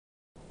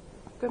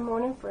Good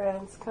morning,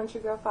 friends.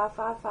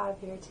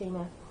 ctrygirl555 here,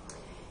 Tina.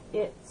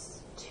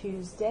 It's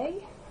Tuesday,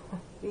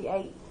 the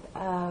 8th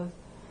of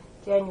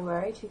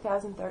January,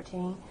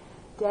 2013,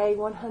 day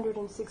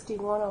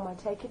 161 on my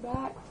Take It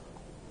Back,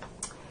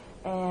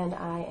 and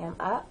I am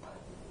up.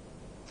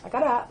 I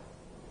got up,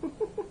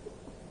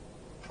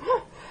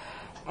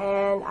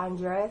 and I'm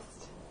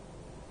dressed,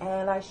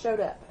 and I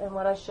showed up, and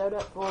what I showed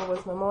up for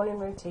was my morning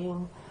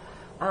routine.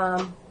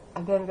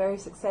 I've been very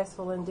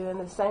successful in doing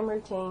the same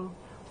routine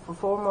for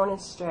 4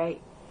 mornings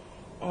straight,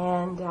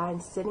 and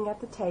I'm sitting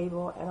at the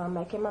table and I'm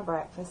making my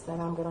breakfast,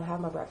 and I'm going to have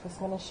my breakfast.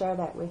 I'm going to share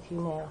that with you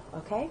now,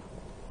 okay?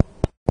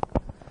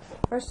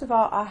 First of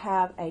all, I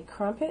have a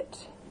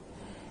crumpet,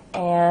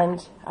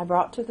 and I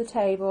brought to the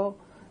table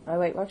my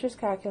Weight Watchers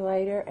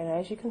calculator, and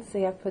as you can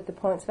see, I've put the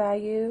points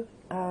value.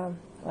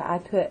 I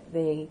put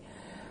the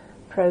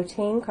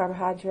protein,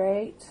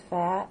 carbohydrates,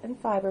 fat, and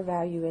fiber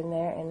value in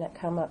there, and that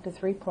come up to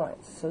 3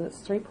 points. So that's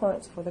 3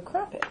 points for the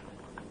crumpet.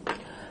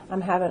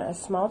 I'm having a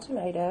small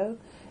tomato,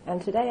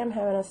 and today I'm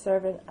having a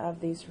serving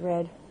of these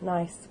red,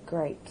 nice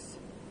grapes.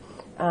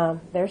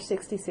 They're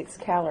 66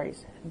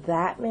 calories.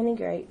 That many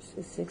grapes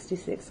is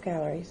 66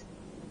 calories.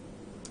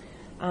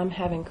 I'm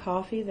having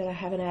coffee that I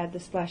haven't added the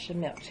splash of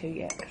milk to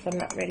yet because I'm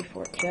not ready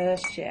for it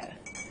just yet.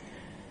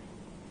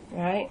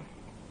 Right?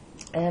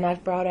 And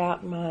I've brought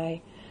out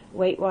my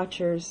Weight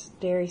Watchers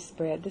dairy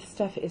spread. This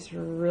stuff is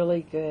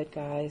really good,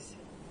 guys.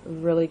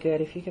 Really good.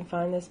 If you can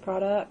find this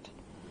product,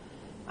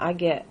 I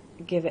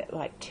give it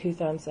like 2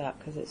 thumbs up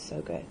because it's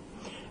so good.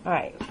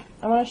 Alright,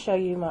 I want to show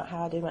you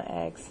how I do my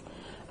eggs.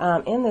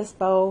 In this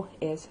bowl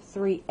is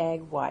 3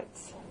 egg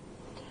whites.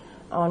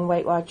 On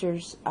Weight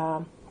Watchers,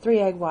 3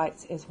 egg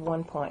whites is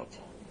 1 point.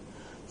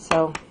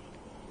 So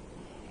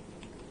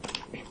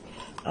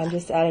I'm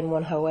just adding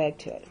 1 whole egg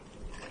to it.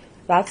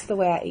 That's the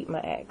way I eat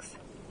my eggs.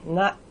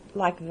 Not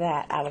like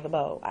that out of the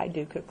bowl. I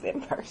do cook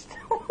them first.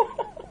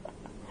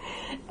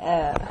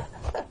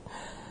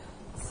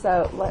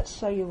 So let's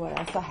show you what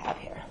else I have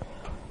here.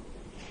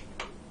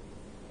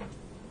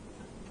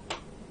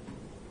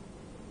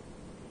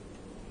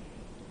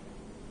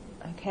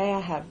 Okay, I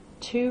have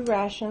 2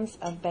 rations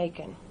of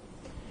bacon.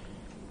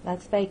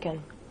 That's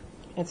bacon.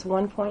 It's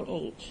 1 point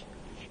each.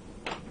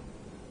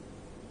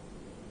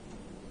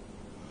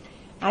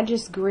 I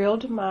just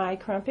grilled my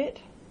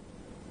crumpet,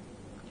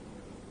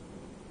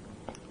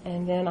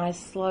 and then I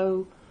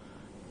slow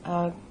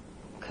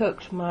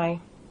cooked my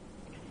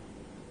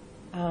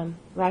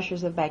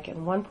rashers of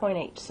bacon, 1 point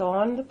each. So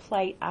on the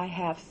plate I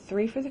have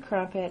 3 for the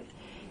crumpet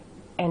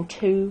and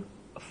 2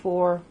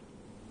 for,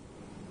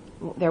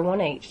 they're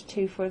 1 each,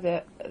 2 for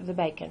the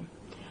bacon.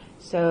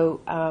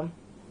 So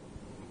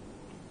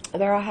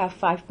there I have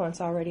 5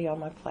 points already on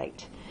my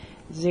plate.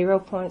 0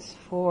 points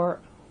for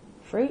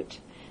fruit,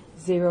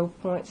 0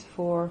 points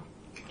for,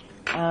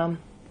 I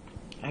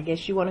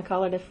guess you want to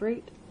call it a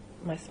fruit,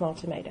 my small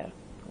tomato.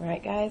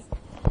 Alright, guys?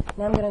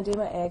 Now I'm going to do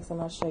my eggs, and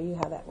I'll show you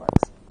how that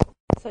works.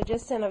 So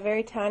just in a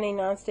very tiny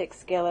nonstick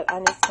skillet,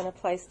 I'm just going to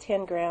place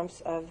 10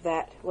 grams of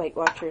that Weight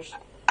Watchers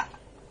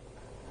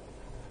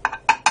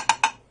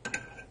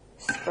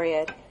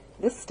spread.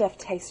 This stuff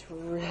tastes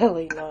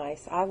really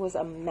nice. I was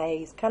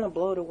amazed, kind of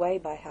blown away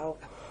by how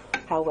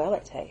well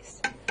it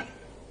tastes.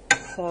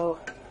 So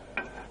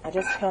I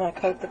just kind of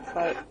coat the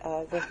plate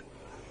all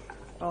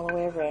the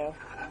way around.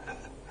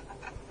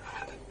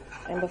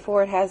 And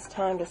before it has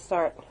time to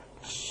start,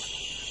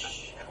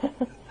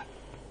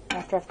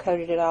 after I've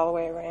coated it all the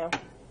way around.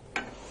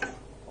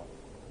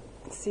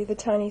 See the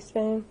tiny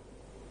spoon?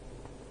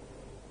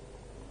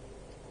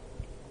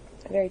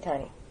 Very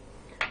tiny.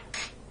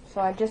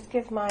 So I just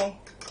give my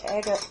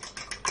egg a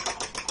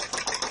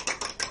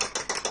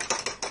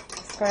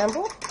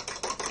scramble.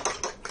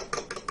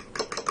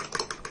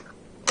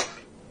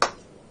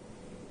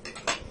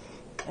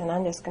 And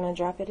I'm just going to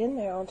drop it in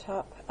there on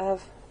top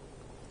of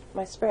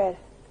my spread.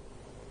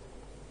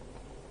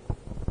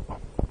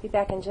 Be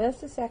back in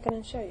just a second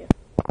and show you.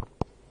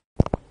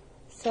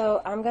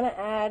 So I'm going to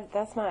add,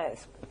 that's my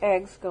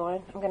eggs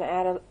going, I'm going to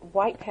add a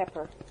white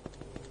pepper.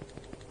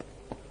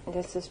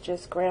 This is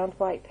just ground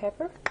white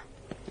pepper.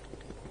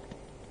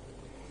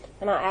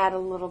 And I add a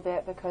little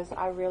bit because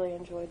I really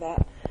enjoy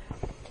that.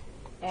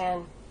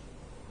 And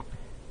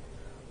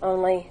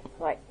only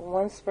like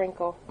 1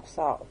 sprinkle of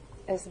salt.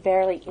 It's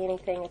barely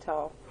anything at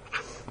all.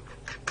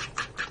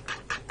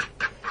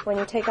 When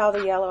you take all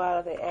the yellow out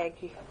of the egg,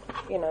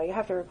 you know, you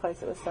have to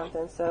replace it with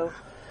something. So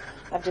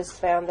I've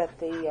just found that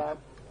the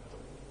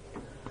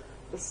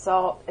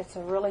salt, it's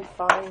a really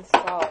fine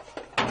salt.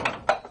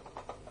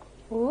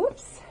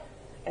 Whoops.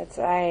 It's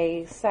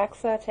a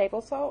xoxo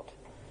table salt.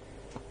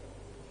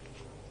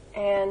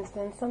 And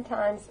then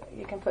sometimes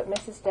you can put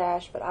Mrs.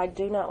 Dash, but I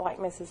do not like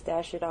Mrs.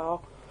 Dash at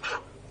all.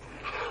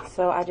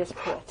 So I just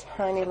put a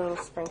tiny little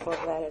sprinkle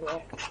of that in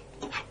there.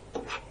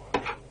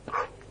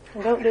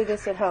 And don't do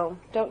this at home.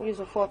 Don't use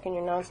a fork in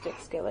your nonstick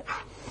skillet.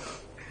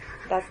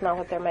 That's not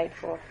what they're made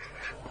for.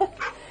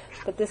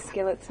 But this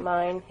skillet's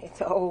mine.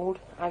 It's old.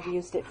 I've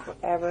used it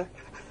forever.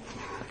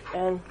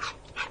 And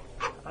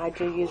I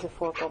do use a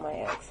fork on my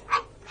eggs.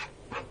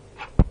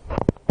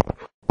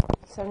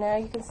 so now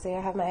you can see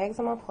I have my eggs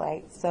on my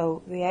plate.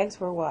 So the eggs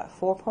were what,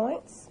 4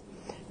 points?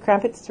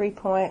 Crumpets 3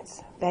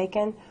 points,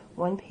 bacon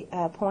 1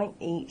 point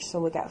each. So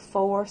we got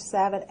 4,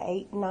 7,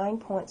 8, 9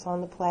 points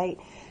on the plate.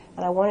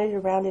 And I wanted to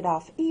round it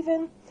off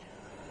even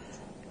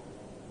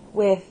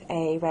with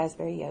a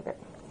raspberry yogurt.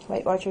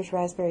 Weight Watchers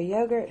raspberry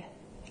yogurt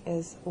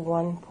is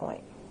 1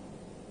 point.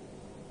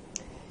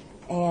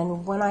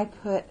 And when I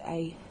put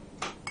a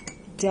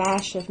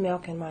dash of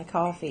milk in my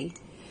coffee,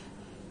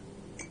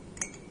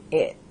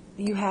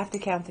 you have to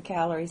count the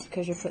calories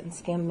because you're putting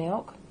skim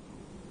milk.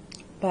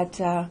 But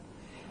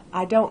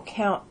I don't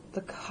count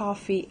the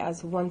coffee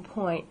as 1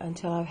 point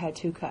until I've had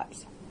 2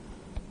 cups,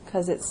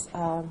 because it's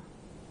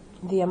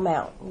the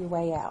amount you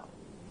weigh out.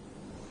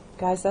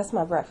 Guys, that's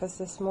my breakfast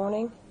this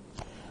morning.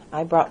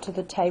 I brought to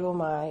the table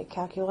my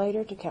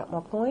calculator to count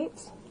my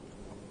points.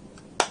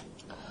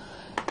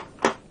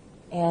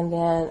 And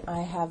then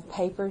I have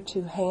paper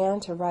to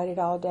hand to write it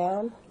all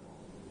down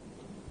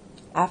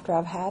after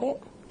I've had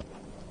it.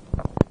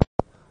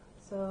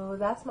 So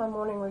that's my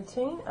morning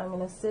routine. I'm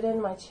going to sit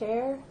in my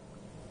chair.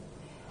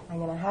 I'm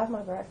going to have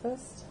my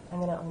breakfast.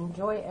 I'm going to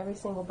enjoy every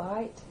single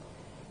bite.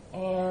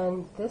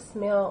 And this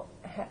meal,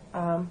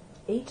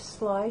 each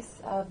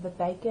slice of the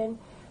bacon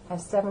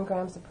has 7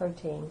 grams of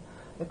protein.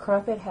 The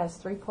crumpet has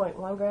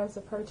 3.1 grams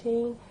of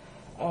protein.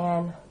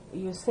 And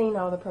you've seen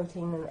all the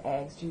protein in the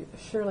eggs.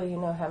 Surely you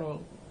know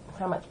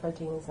how much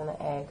protein is in an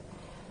egg.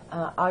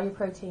 All your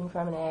protein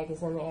from an egg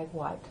is in the egg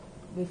white.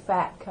 The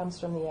fat comes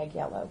from the egg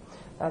yellow.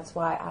 That's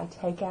why I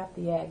take out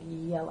the egg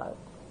yellow.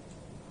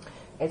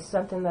 It's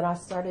something that I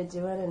started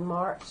doing in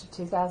March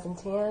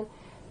 2010,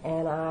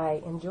 and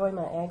I enjoy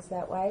my eggs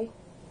that way.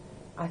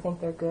 I think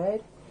they're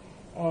good.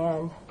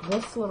 And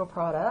this little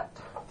product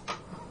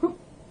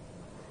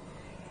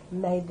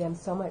made them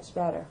so much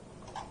better.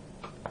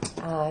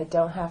 I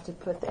don't have to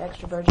put the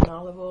extra virgin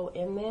olive oil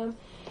in them,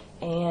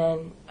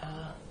 and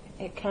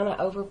it kind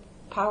of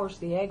overpowers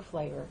the egg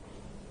flavor.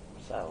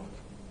 So,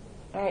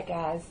 alright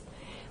guys,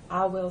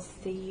 I will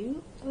see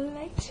you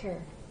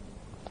later.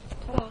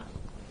 Ta-da!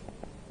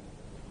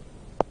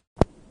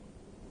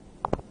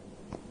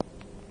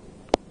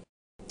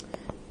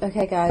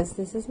 Okay guys,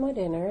 this is my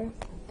dinner.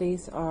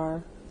 These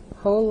are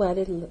whole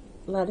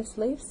lettuce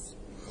leaves,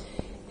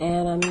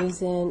 and I'm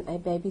using a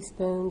baby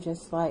spoon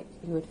just like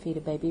you would feed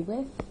a baby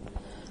with.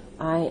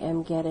 I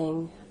am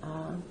getting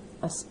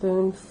a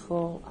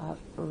spoonful of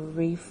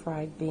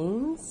refried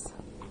beans,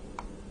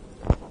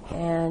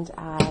 and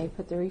I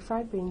put the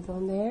refried beans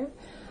on there,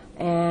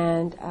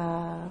 and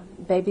a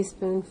baby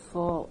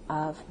spoonful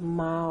of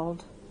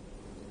mild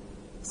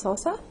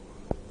salsa,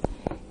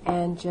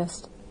 and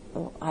just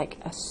like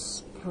a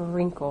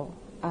sprinkle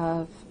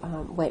of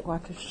Weight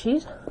Watchers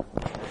cheese.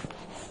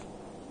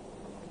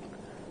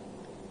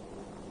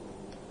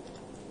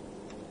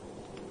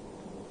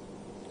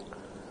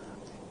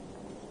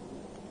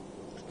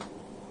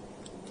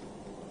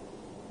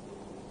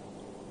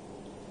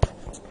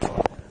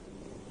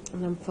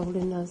 And I'm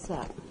folding those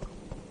up.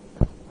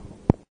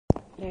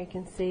 There you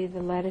can see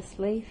the lettuce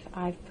leaf.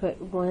 I've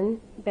put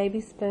 1 baby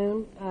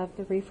spoon of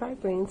the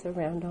refried beans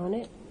around on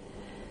it.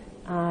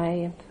 I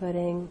am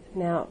putting,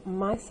 now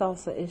my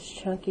salsa is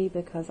chunky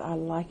because I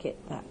like it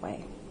that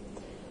way.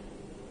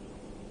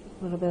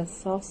 A little bit of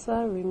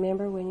salsa.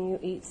 Remember, when you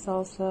eat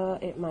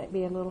salsa, it might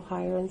be a little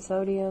higher in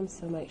sodium,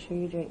 so make sure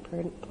you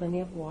drink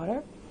plenty of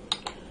water.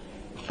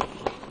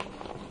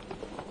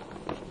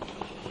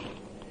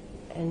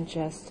 And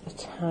just a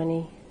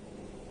tiny,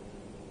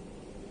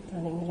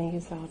 I'm going to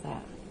use all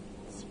that,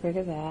 sprig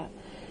of that,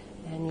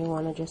 and you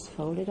want to just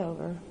fold it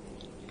over.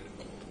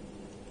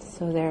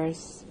 So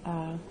there's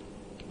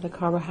the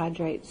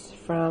carbohydrates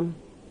from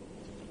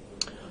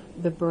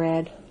the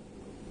bread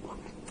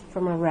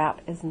from a wrap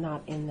is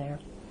not in there.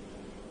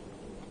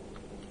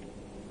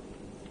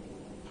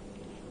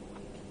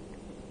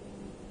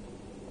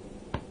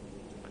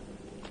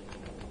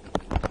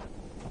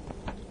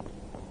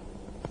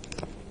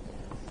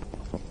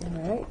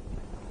 Alright.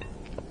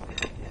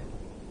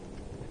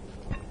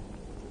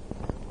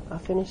 I'll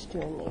finish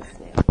doing these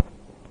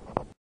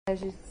now.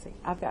 As you can see,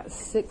 I've got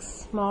 6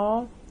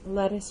 small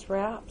lettuce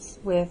wraps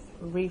with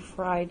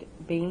refried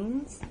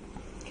beans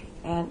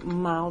and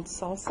mild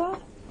salsa,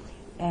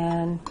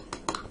 and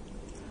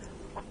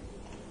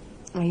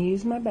I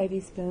use my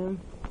baby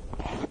spoon.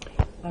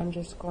 I'm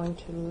just going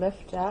to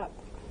lift up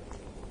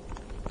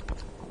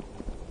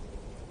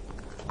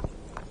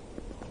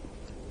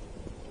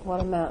what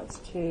amounts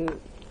to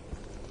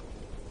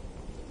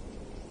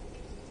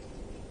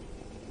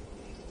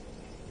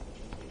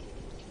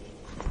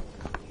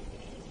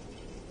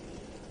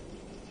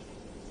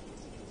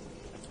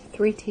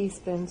 3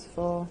 teaspoons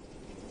full.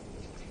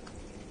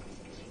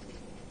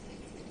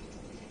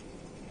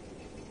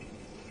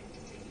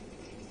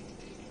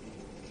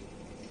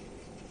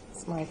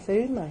 It's my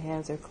food, my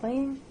hands are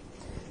clean,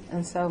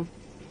 and so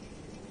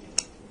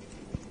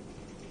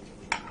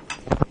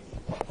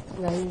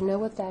now you know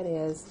what that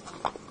is.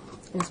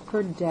 It's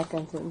per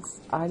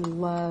decadence. I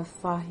love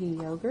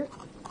Fahi yogurt.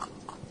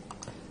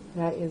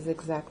 That is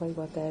exactly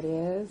what that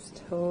is.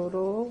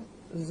 Total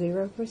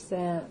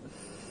 0%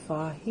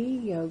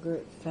 Fahi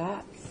yogurt,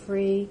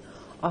 fat-free,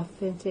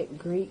 authentic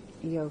Greek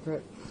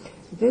yogurt.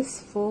 This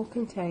full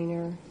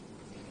container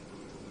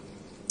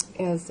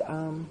is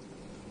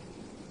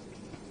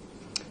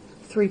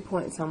 3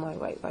 points on my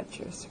Weight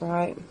Watchers,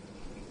 right?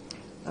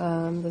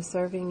 The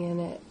serving in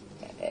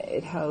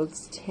it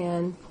holds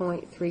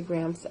 10.3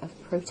 grams of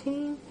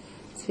protein,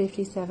 it's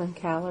 57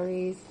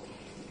 calories,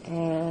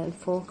 and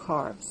 4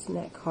 carbs,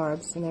 net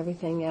carbs, and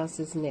everything else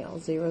is nil,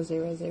 0,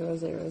 0, 0,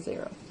 0,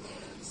 0.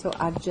 So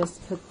I've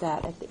just put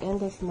that at the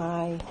end of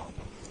my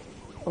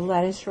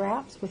lettuce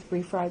wraps with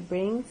refried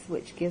beans,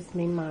 which gives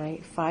me my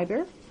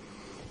fiber,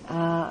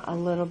 a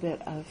little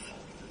bit of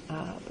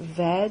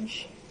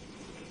veg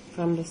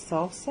from the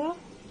salsa,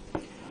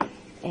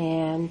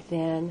 and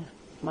then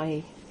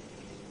my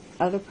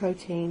other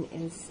protein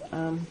is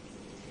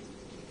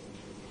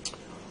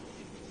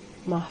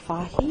my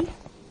fahi,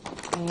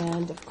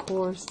 and of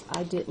course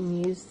I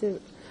didn't use the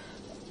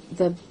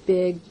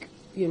big,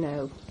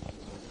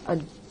 a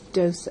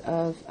dose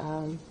of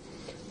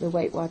the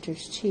Weight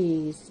Watchers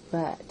cheese,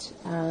 but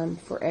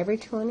for every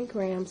 20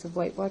 grams of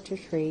Weight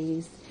Watchers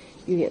cheese,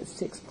 you get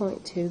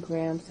 6.2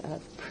 grams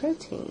of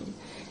protein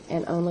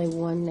and only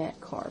 1 net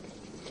carb.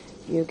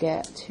 You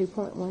get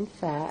 2.1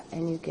 fat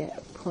and you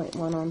get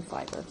 0.1 on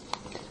fiber.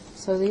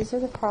 So these are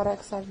the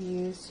products I've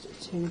used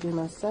to do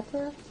my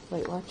supper.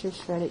 Weight Watchers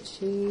shredded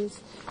cheese.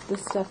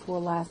 This stuff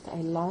will last a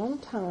long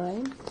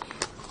time.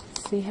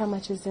 See how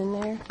much is in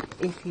there?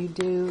 If you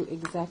do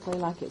exactly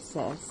like it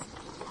says.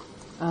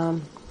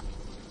 And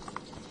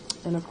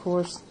of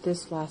course,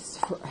 this lasts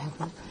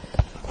forever.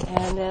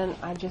 And then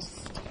I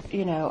just,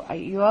 you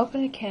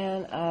open a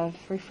can of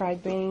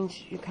refried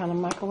beans, you kind of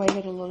microwave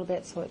it a little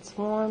bit so it's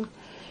warm.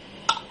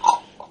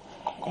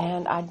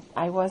 And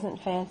I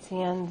wasn't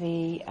fancying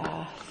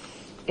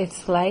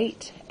it's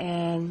late,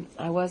 and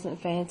I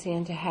wasn't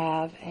fancying to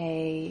have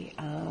an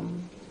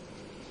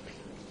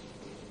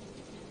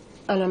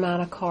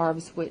amount of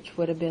carbs, which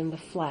would have been the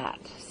flat.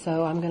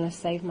 So I'm going to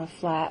save my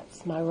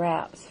flats, my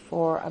wraps,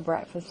 for a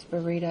breakfast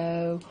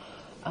burrito.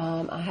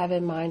 I have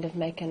in mind of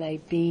making a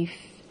beef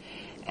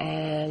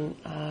and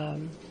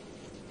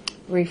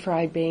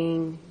refried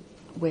bean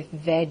with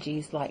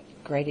veggies like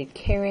grated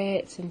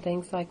carrots and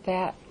things like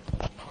that.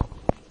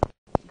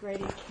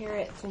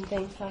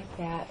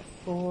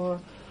 For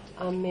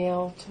a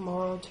meal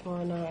tomorrow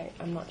night.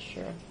 I'm not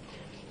sure.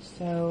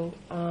 So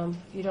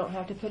you don't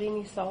have to put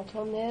any salt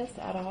on this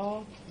at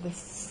all. The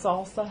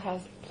salsa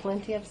has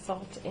plenty of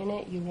salt in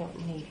it. You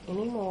won't need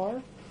any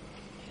more,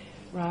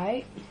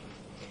 right?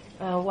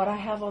 What I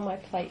have on my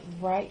plate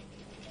right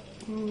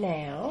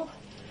now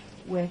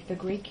with the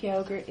Greek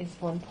yogurt is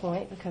 1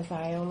 point because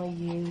I only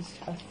used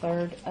a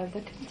third of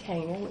the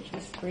container, which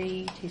was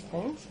 3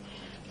 teaspoons.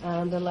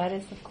 The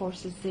lettuce, of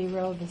course, is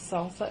 0. The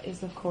salsa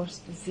is, of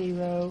course,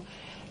 0.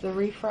 The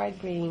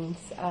refried beans.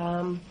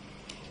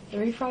 The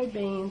refried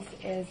beans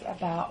is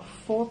about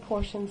 4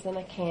 portions in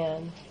a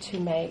can to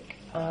make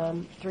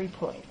 3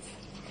 points.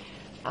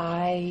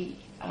 I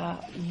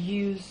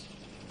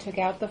took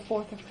out the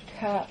 1/4 of a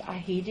cup. I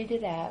heated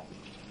it up,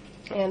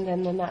 and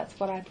then that's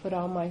what I put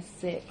on my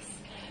 6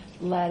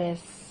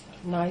 nice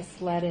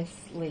lettuce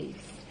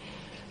leaves.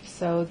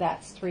 So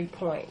that's 3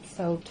 points.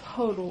 So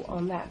total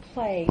on that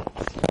plate,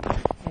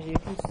 as you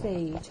can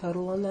see,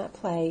 total on that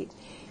plate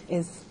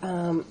is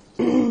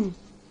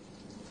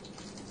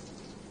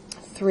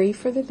 3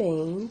 for the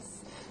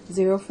beans,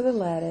 0 for the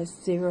lettuce,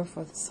 0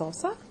 for the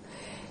salsa,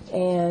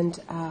 and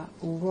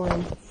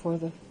 1 for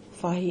the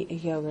fahi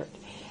yogurt.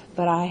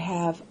 But I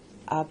have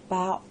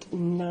about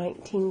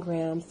 19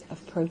 grams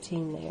of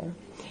protein there,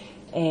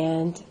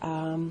 and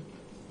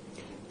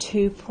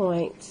 2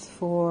 points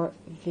for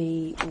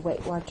the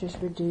Weight Watchers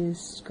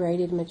reduced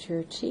grated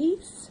mature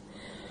cheese.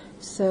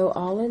 So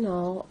all in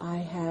all, I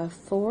have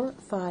 4,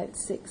 5,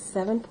 6,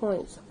 7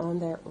 points on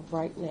there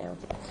right now.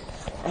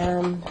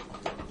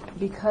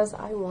 Because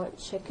I want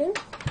chicken,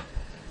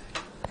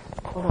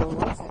 hold on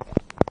 1 second.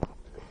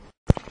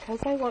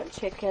 Because I want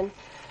chicken,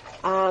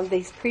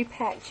 these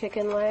pre-packed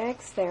chicken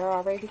legs, they're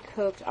already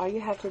cooked. All you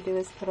have to do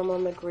is put them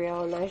on the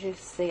grill, and as you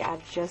see, I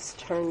just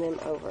turned them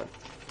over,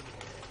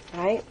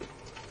 right?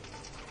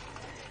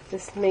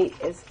 This meat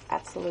is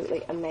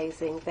absolutely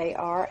amazing. They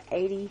are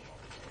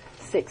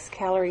 86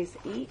 calories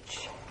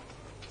each.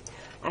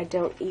 I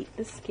don't eat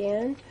the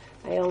skin.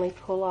 I only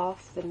pull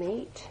off the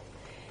meat.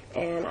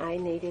 And I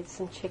needed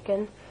some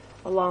chicken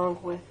along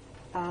with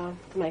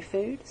my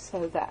food,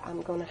 so that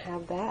I'm going to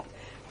have that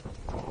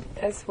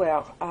as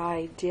well.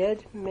 I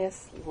did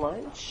miss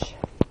lunch.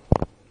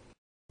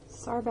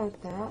 Sorry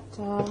about that.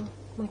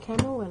 My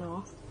camera went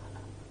off.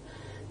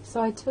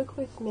 So I took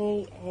with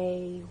me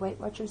a Weight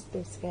Watchers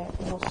biscuit,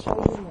 and I'll show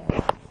you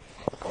now.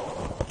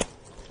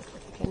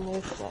 I can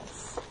move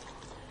this.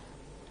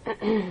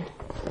 You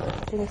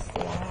can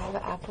see I have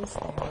the apples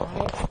there,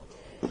 right?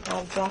 I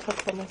have Jaffa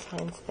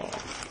clementines there.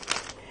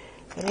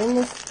 But in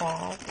this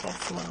bag,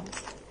 that's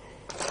Mom's.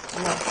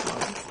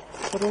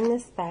 But in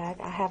this bag,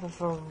 I have a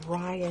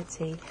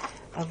variety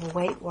of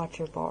Weight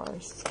Watcher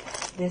bars.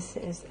 This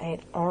is an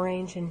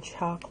orange and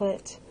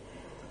chocolate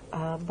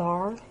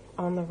bar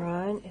on the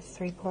run. It's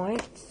 3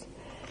 points.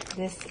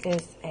 This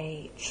is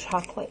a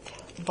chocolate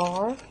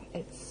bar.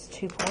 It's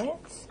 2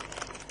 points.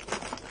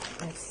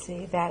 Let's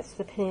see, that's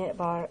the peanut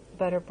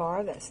butter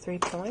bar. That's 3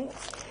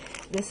 points.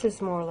 This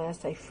is more or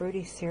less a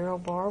fruity cereal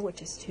bar,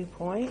 which is 2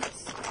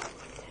 points.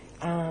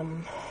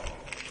 That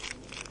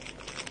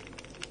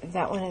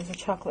one is a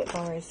chocolate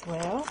bar as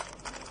well.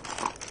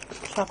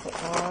 Chocolate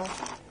bar.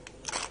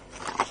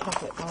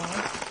 Chocolate bar.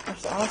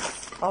 There's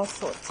all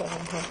sorts of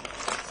them here.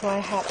 So I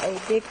have a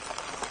big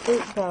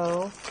fruit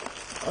bowl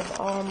of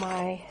all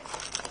my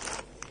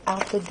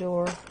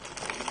out-the-door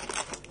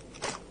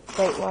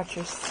Weight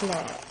Watchers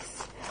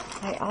snacks.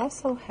 I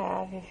also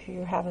have, if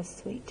you have a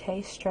sweet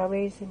taste,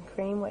 strawberries and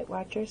cream Weight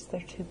Watchers.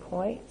 They're 2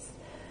 points.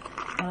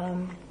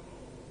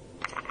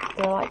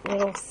 They're like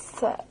little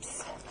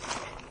sups.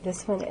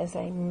 This one is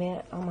a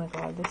mint. Oh my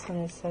God, this one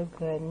is so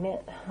good.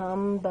 Mint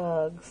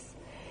humbugs.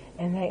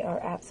 And they are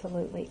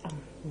absolutely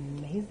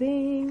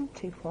amazing.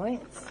 2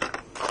 points.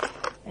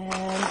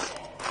 And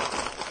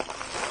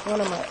one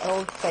of my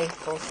old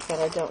faithfuls that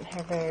I don't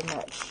have very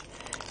much.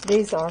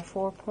 These are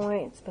 4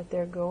 points, but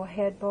they're Go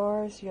Ahead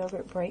bars,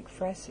 yogurt break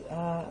forest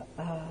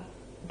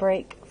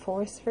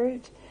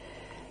fruit.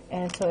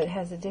 And so it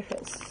has a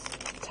different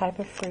type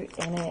of fruit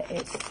in it.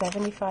 It's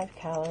 75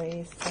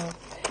 calories. So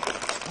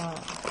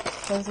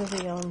those are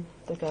the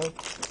on-the-go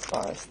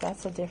bars.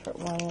 That's a different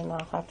one, and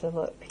I'll have to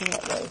look.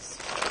 Peanut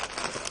roast.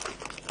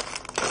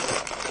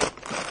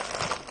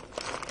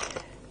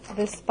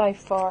 This by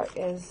far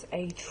is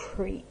a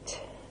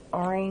treat.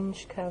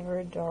 Orange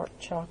covered dark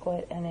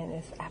chocolate, and it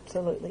is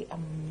absolutely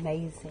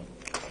amazing.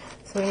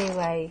 So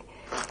anyway,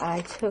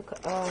 I took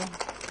a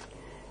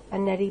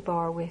nutty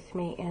bar with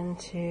me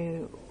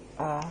into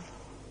on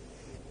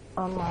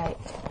my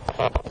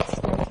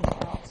excursion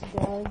out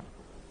today.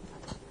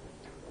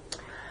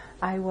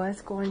 I was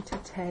going to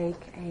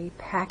take a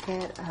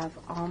packet of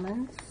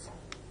almonds,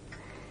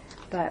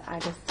 but I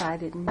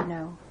decided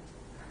no.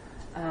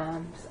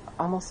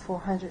 Almost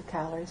 400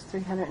 calories,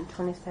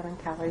 327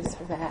 calories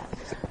for that.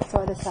 So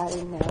I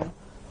decided no.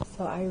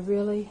 So I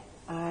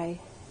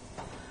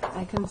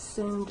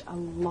consumed a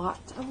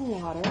lot of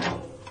water.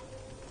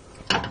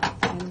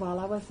 And while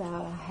I was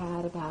out, I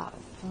had about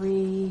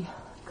 3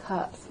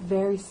 cups,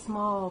 very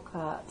small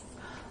cups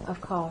of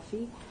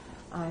coffee.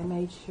 I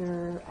made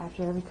sure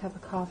after every cup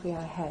of coffee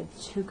I had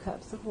 2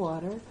 cups of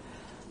water.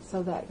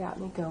 So that got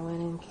me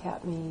going and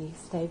kept me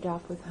staved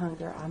off with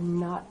hunger. I'm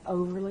not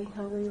overly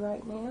hungry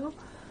right now,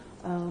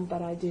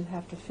 but I do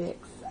have to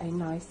fix a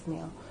nice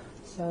meal.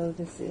 So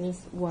this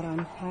is what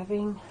I'm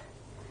having.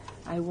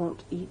 I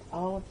won't eat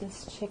all of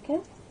this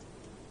chicken.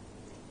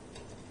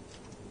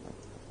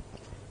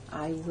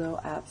 I will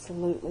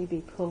absolutely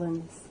be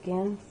pulling the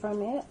skin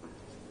from it.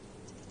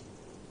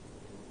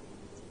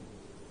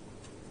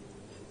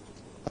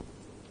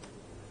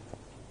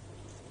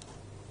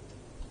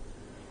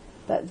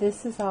 But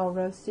this is all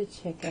roasted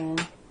chicken,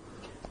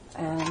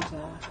 and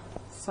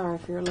sorry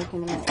if you're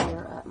looking at my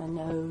ear, up my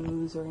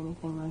nose, or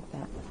anything like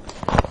that.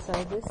 So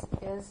this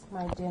is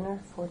my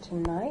dinner for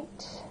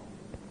tonight,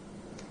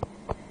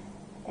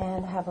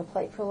 and I have a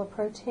plate full of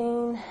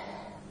protein.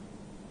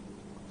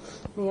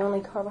 The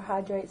only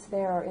carbohydrates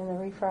there are in the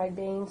refried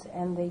beans,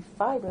 and the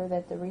fiber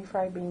that the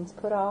refried beans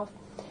put off,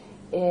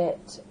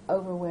 it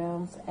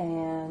overwhelms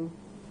and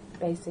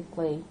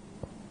basically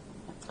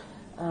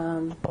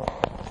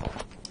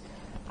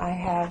I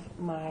have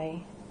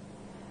my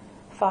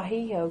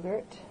Fahi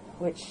yogurt,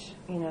 which,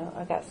 you know,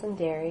 I got some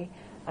dairy.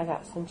 I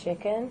got some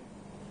chicken,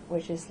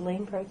 which is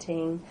lean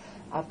protein.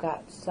 I've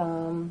got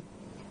some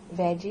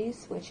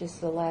veggies, which is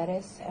the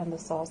lettuce and the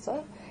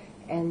salsa.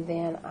 And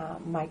then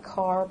my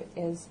carb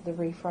is the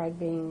refried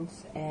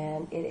beans,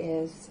 and it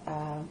is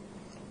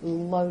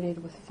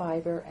loaded with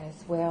fiber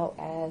as well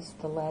as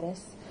the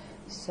lettuce.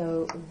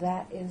 So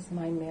that is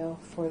my meal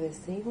for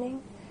this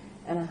evening,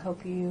 and I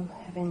hope you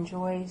have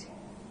enjoyed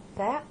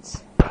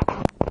that.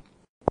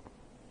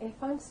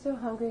 If I'm still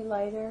hungry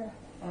later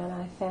and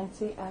I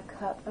fancy a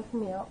cup of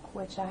milk,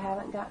 which I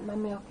haven't gotten my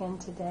milk in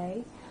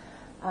today,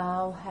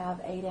 I'll have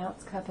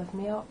 8-ounce cup of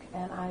milk,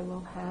 and I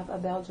will have a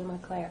Belgian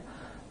Eclair.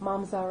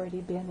 Mom's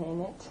already been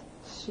in it.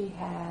 She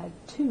had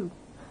 2.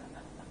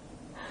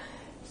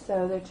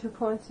 So they're 2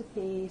 points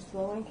apiece,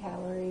 low in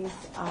calories.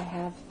 I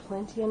have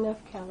plenty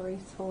enough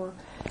calories for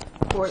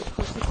it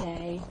for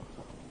today.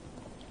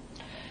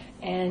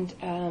 And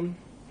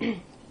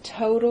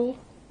total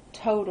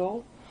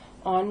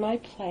on my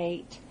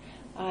plate,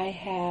 I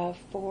have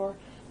 4,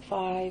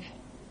 5,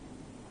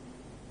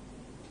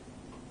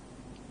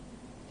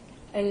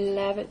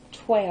 11,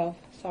 12,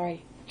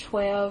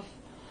 12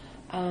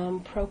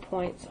 pro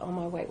points on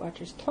my Weight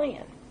Watchers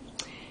plan.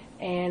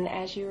 And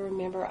as you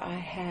remember, I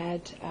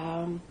had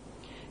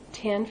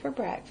 10 for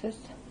breakfast.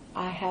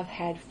 I have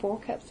had 4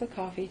 cups of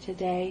coffee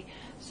today,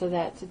 so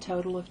that's a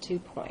total of 2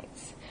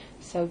 points.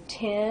 So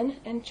 10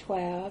 and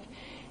 12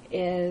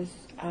 is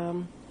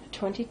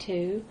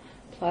 22,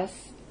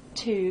 plus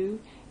 2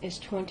 is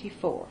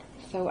 24.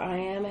 So I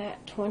am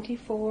at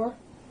 24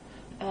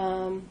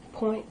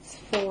 points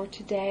for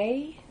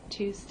today,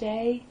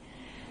 Tuesday,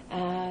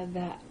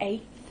 the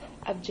 8th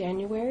of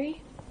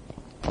January.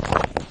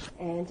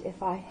 And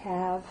if I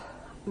have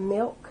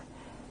milk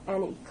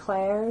and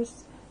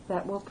eclairs,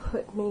 that will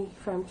put me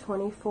from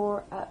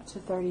 24 up to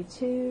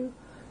 32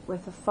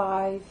 with a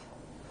 5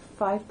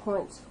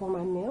 points for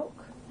my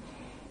milk.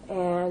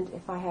 And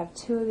if I have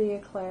 2 of the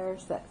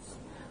eclairs, that's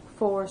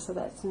 4, so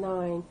that's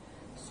 9.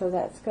 So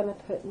that's going to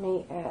put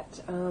me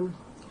at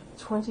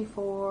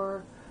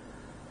 24,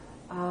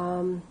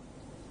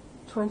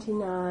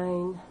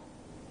 29,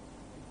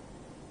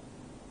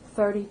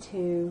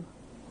 32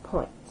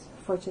 points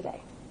for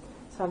today.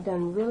 So I've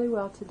done really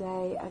well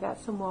today. I got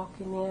some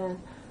walking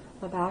in.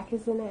 My back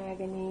is in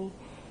agony,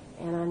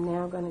 and I'm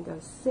now going to go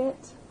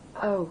sit.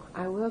 Oh,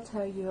 I will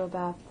tell you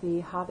about the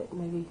Hobbit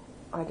movie.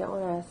 I don't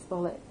want to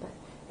spoil it, but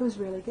it was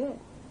really good.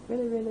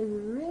 Really, really,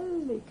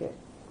 really good.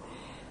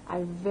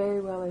 I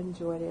very well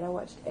enjoyed it. I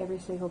watched every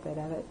single bit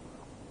of it.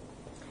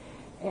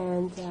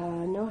 And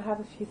I know I have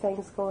a few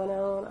things going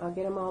on. I'll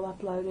get them all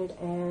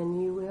uploaded,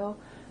 and you will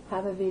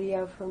have a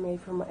video from me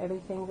from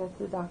everything that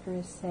the doctor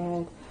has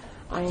said.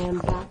 I am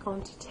back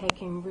onto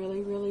taking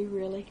really, really,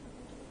 really,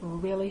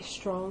 really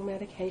strong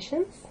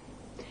medications.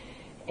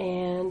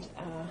 And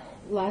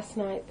last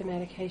night the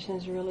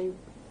medications really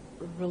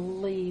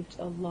relieved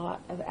a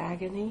lot of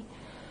agony,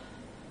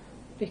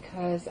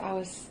 because I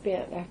was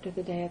spent after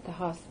the day at the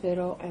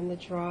hospital and the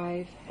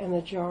drive and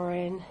the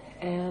jarring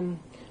and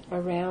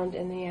around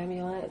in the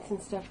ambulance and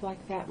stuff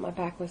like that. My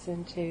back was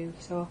in too,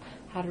 so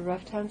I had a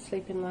rough time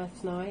sleeping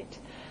last night.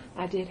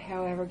 I did,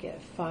 however, get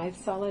 5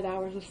 solid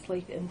hours of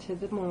sleep into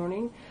the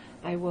morning.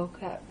 I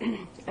woke up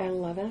at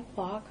 11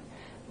 o'clock,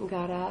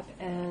 got up,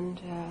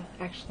 and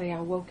actually I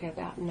woke at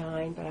about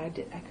 9, but I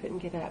couldn't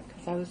get up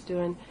because I was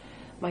doing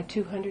my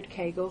 200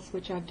 kegels,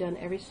 which I've done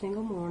every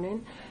single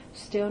morning.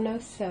 Still no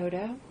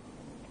soda.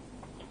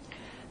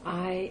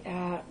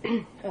 I,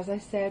 as I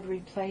said,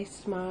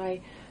 replaced my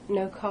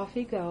no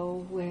coffee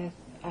goal with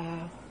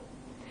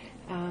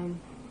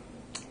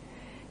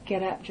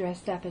get up,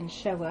 dress up, and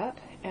show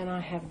up, and I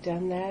have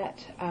done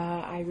that.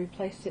 I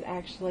replaced it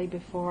actually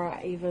before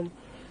I even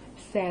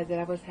said that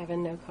I was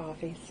having no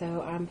coffee.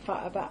 So I'm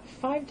about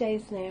 5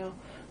 days now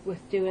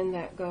with doing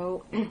that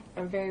goal.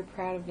 I'm very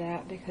proud of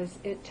that because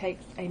it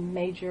takes a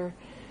major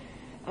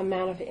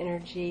amount of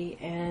energy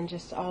and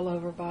just all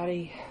over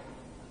body.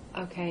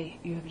 Okay,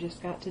 you have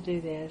just got to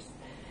do this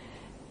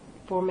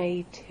for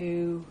me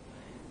to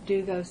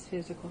do those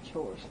physical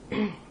chores.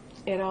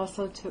 It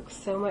also took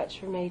so much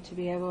for me to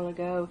be able to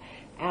go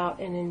out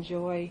and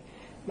enjoy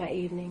my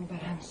evening,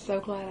 but I'm so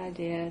glad I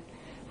did.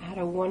 I had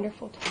a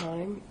wonderful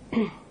time.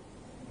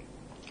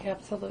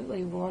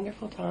 Absolutely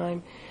wonderful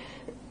time.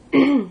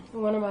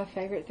 One of my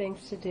favorite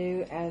things to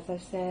do, as I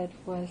said,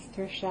 was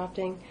thrift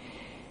shopping,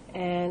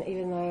 and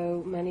even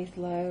though money's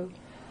low,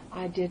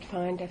 I did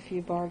find a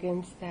few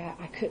bargains that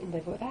I couldn't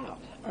live without.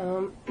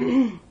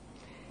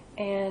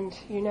 And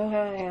you know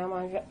how I am.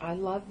 I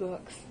love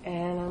books,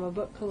 and I'm a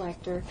book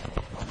collector.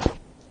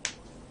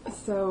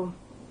 So,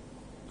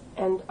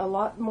 and a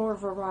lot more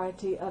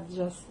variety of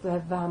just the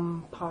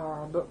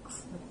vampire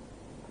books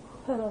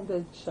that I've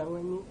been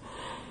showing you.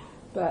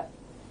 But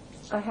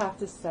I have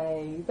to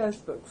say, those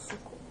books,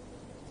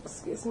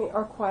 excuse me,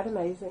 are quite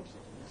amazing.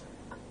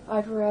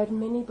 I've read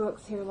many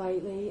books here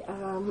lately,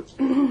 and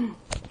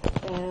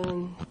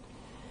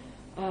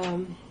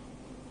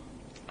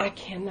I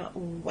cannot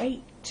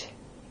wait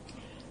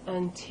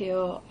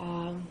until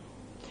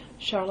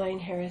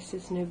Charlene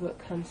Harris's new book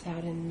comes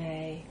out in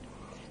May,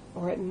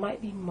 or it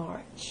might be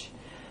March.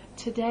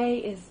 Today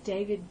is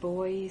David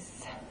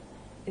Bowie's,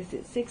 is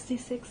it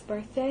 66th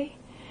birthday?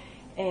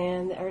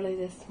 And early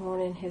this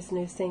morning his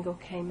new single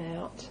came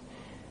out.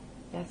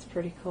 That's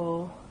pretty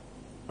cool.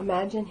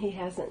 Imagine he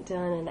hasn't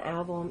done an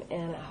album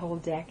in a whole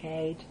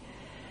decade.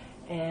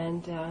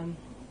 And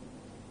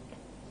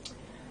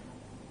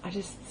I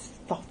just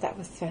thought that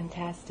was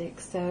fantastic.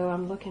 So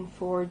I'm looking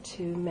forward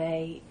to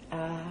May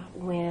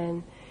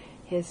when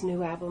his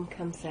new album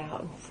comes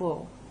out in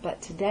full.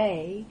 But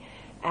today,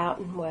 out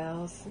in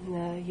Wales, in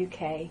the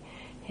UK,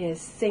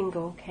 his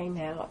single came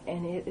out,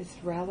 and it is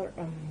rather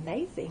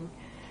amazing.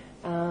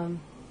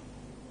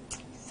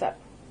 So,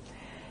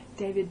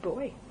 David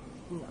Bowie.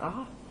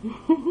 Yeah.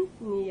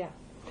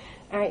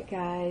 Alright,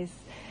 guys.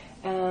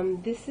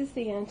 This is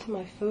the end to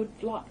my food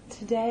vlog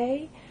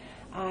today.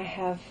 I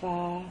have,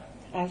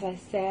 as I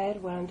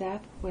said, wound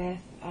up with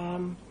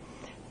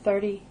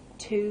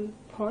 32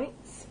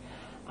 points.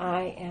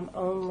 I am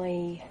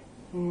only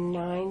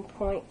 9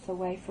 points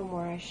away from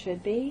where I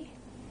should be.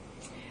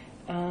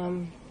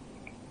 And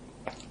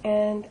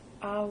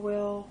I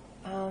will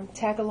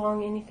tag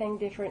along anything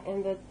different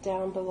in the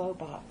down below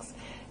box.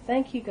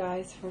 Thank you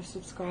guys for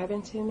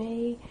subscribing to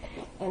me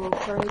and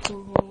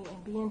encouraging me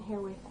and being here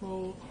with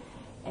me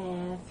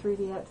and through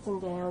the ups and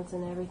downs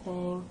and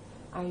everything.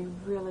 I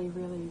really,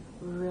 really,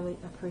 really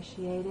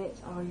appreciate it.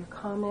 All your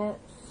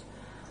comments,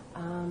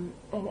 and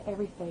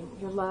everything.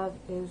 Your love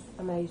is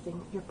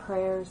amazing. Your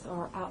prayers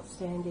are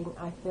outstanding.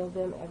 I feel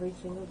them every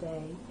single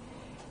day.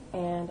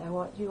 And I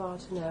want you all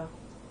to know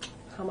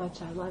how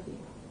much I love you.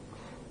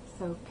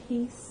 So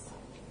peace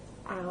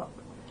out.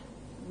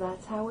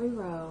 That's how we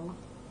roll.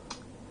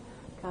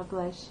 God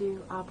bless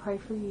you. I'll pray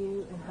for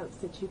you in hopes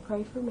that you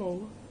pray for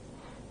me.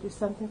 Do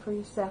something for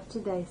yourself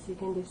today so you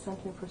can do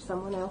something for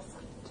someone else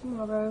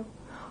tomorrow.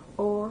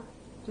 Or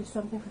do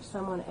something for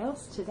someone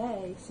else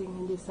today so you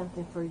can do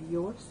something for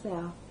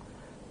yourself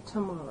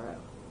tomorrow.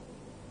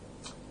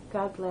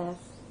 God bless.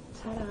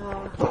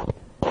 Ta-da.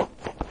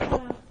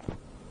 Ta-da.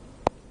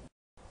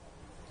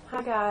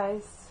 Hi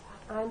guys.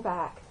 I'm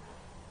back.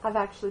 I've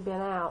actually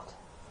been out.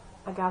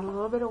 I got a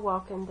little bit of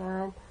walking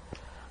done.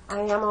 I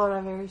am on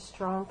a very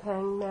strong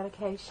pain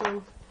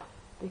medication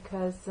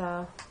because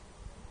the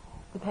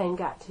pain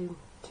got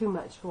too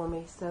much for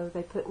me. So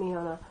they put me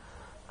on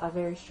a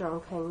very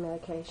strong pain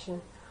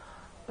medication.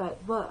 But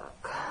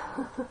look,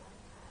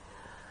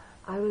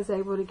 I was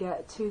able to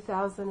get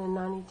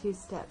 2,092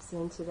 steps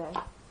in today.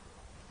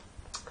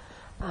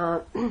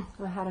 I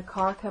had a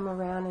car come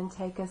around and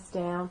take us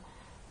down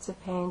to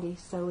Pandy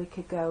so we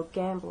could go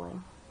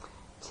gambling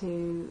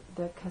to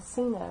the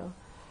casino,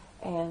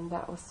 and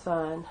that was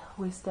fun.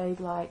 We stayed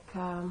like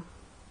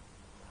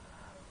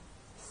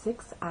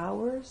 6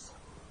 hours,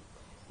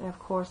 and of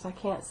course I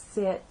can't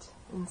sit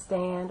and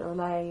stand or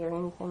lay or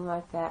anything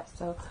like that,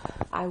 so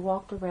I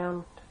walked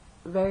around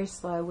very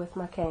slow with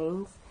my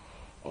canes,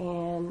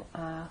 and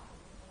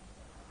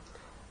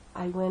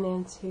I went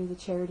into the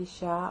charity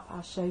shop.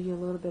 I'll show you a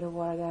little bit of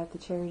what I got at the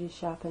charity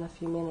shop in a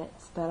few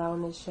minutes, but I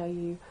want to show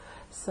you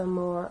some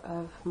more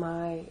of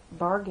my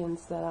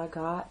bargains that I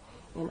got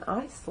in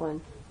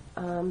Iceland.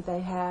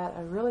 They had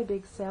a really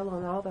big sale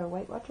on all their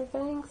Weight Watcher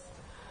things,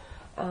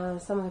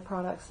 some of the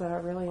products that I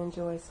really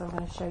enjoy, so I'm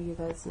going to show you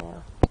those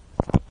now.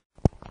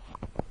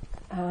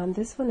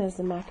 This one is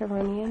the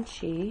macaroni and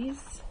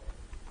cheese,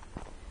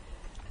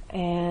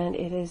 and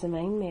it is a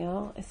main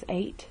meal. It's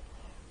 8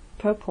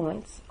 Pro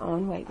Points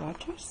on Weight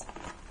Watchers.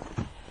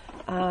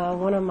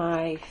 One of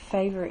my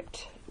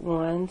favorite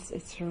ones.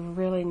 It's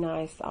really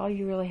nice. All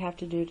you really have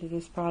to do to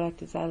this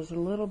product is add a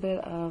little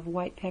bit of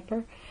white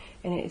pepper,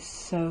 and it is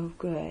so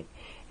good.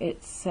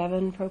 It's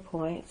 7 Pro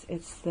Points.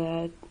 It's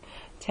the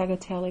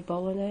tagliatelle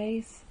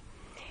bolognese,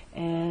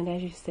 and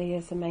as you see,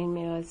 as the main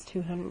meal, is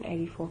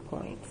 284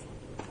 points.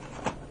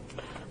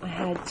 I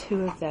had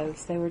 2 of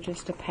those. They were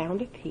just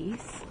 £1 a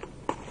piece.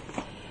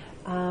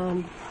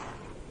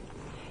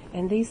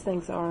 And these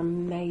things are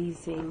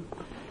amazing.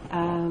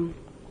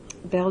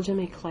 Belgium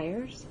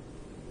eclairs.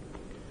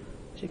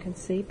 As you can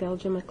see,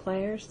 Belgium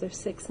eclairs. There's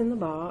 6 in the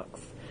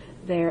box.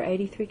 They're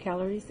 83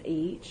 calories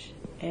each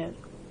and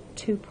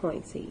 2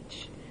 points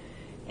each.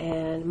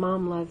 And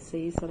Mom loves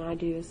these, and I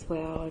do as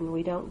well. And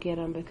we don't get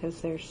them because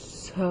they're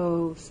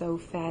so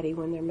fatty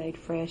when they're made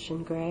fresh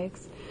in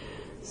Greg's.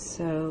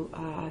 So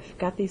I've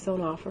got these on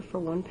offer for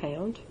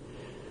 £1.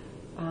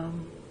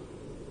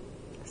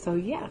 So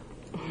yeah.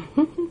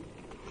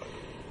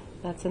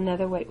 That's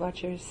another Weight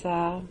Watchers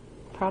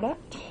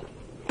product.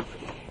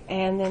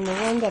 And then the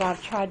one that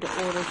I've tried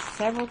to order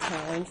several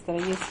times that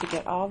I used to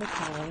get all the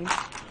time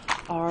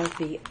are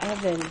the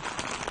oven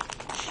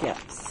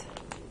chips.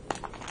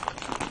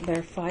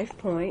 They're 5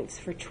 points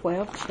for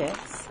 12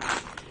 chips.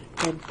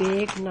 They're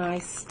big,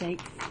 nice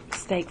steak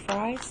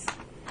fries.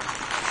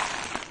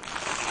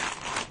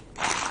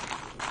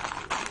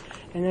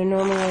 And they're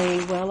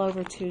normally well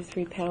over 2 to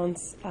 3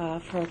 pounds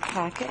for a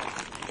packet.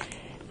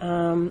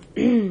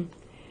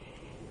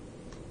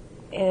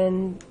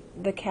 And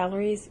the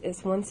calories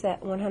is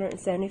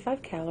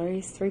 175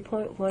 calories,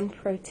 3.1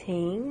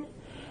 protein,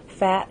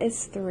 fat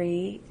is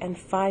 3, and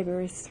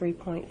fiber is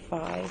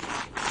 3.5.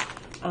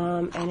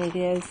 And it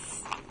is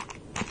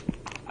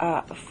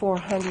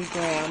 400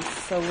 grams,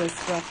 so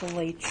it's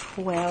roughly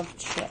 12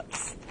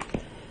 chips.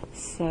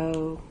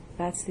 So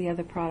that's the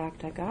other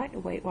product I got,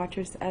 Weight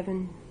Watchers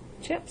oven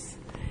chips,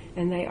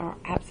 and they are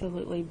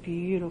absolutely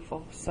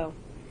beautiful. So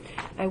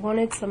I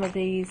wanted some of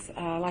these.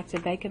 I like to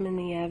bake them in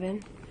the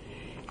oven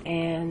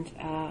and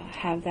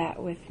have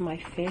that with my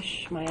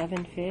fish, my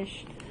oven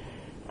fish,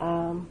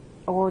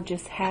 or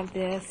just have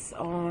this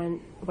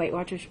on Weight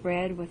Watchers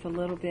bread with a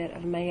little bit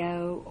of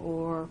mayo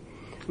or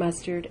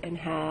mustard and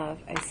have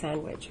a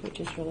sandwich, which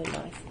is really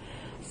nice.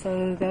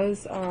 So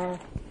those are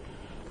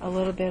a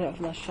little bit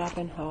of my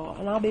shopping haul,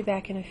 and I'll be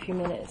back in a few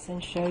minutes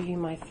and show you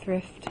my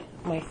thrift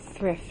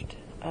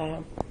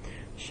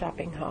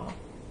shopping haul.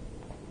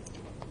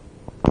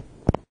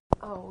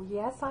 Oh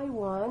yes, I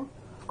won.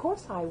 Of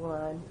course I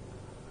won.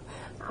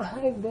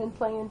 I've been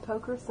playing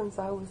poker since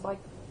I was like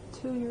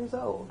 2 years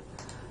old,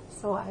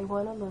 so I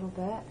won a little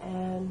bit,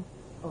 and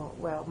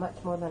well,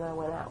 much more than I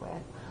went out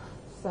with.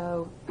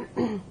 So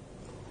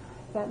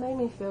that made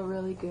me feel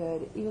really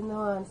good. Even though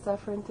I'm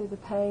suffering through the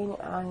pain,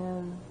 I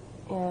am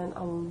in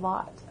a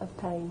lot of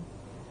pain.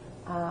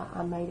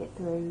 I made it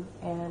through,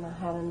 and I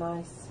had a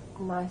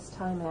nice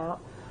time out.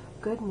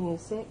 Good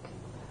music,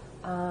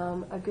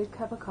 a good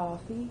cup of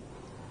coffee,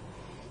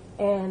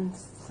 And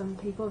some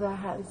people that I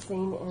hadn't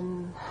seen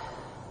in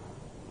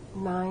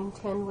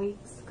 9-10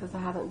 weeks, because I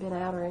haven't been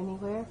out or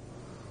anywhere,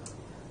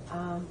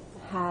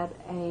 had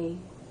a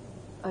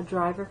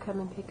driver come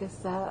and pick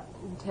us up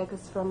and take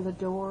us from the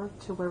door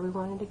to where we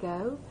wanted to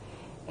go.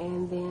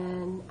 And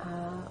then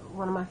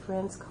one of my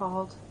friends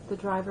called the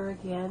driver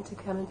again to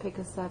come and pick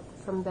us up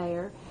from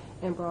there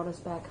and brought us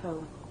back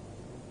home.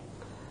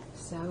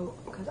 So,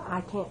 because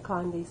I can't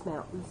climb these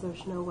mountains,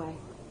 there's no way.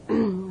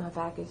 My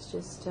back is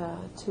just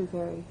too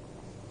very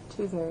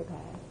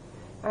bad.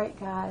 Alright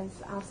guys,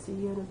 I'll see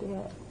you in a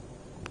bit.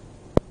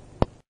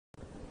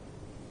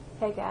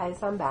 Hey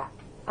guys, I'm back.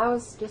 I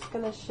was just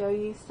going to show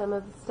you some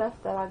of the stuff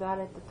that I got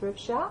at the thrift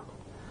shop.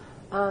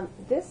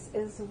 This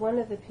is one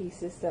of the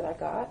pieces that I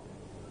got.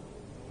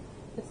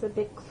 It's a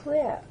big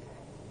clip.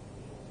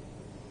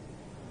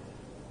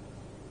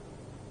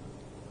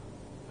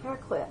 Hair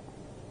clip.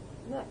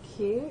 Isn't that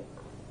cute?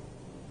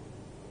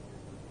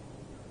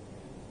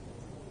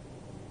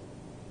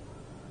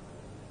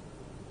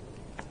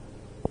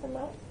 Isn't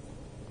that?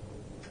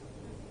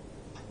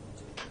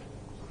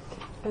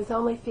 It was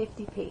only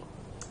 50p.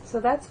 So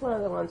that's one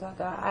of the ones I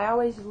got. I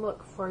always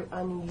look for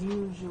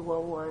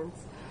unusual ones.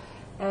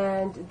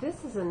 And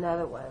this is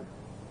another one.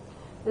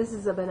 This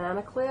is a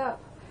banana clip.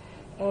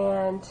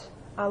 And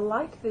I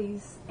like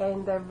these,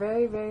 and they're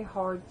very, very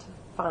hard to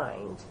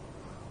find.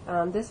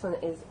 This one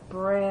is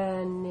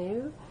brand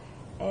new.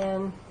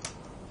 And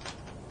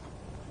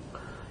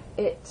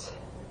let's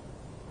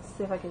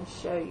see if I can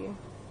show you.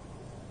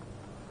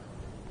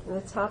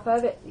 The top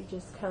of it, you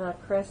just kind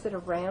of press it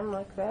around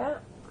like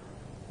that.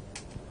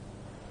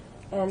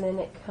 And then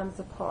it comes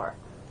apart.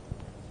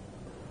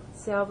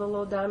 See all the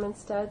little diamond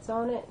studs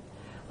on it?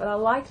 But I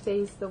like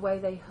these the way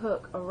they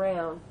hook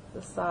around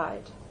the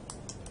side.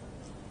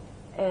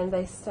 And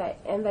they stay.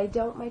 And they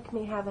don't make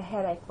me have a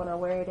headache when I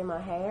wear it in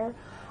my hair.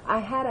 I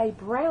had a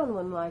brown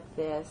one like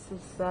this.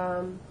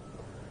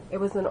 It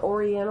was an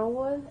oriental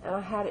one, and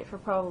I had it for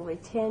probably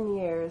 10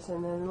 years.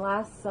 And then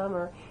last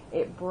summer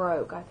it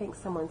broke. I think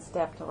someone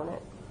stepped on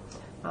it.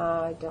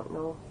 I don't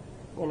know,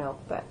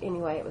 but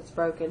anyway, it was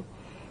broken.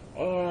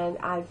 And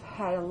I've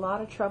had a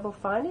lot of trouble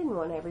finding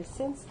one ever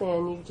since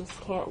then. You just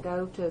can't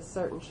go to a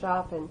certain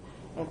shop and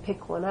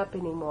pick one up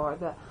anymore.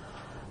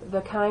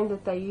 The kind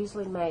that they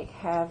usually make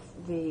have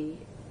the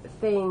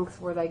things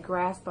where they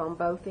grasp on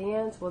both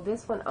ends. Well,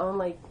 this one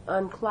only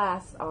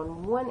unclasps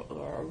on one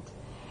end,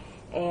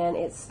 and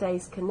it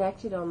stays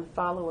connected on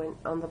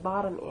the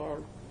bottom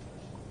end.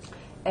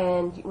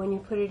 And when you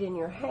put it in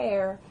your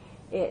hair,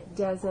 it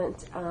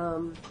doesn't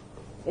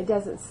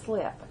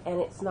slip, and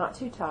it's not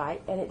too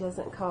tight, and it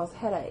doesn't cause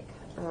headache,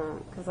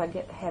 because I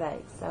get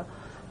headaches. So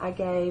I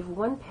gave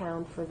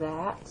 £1 for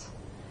that.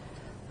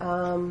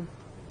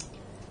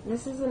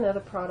 This is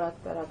another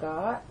product that I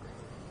got.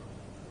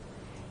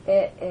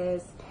 It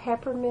is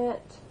peppermint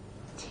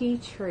tea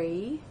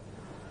tree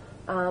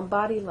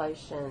body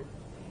lotion,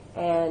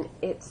 and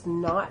it's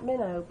not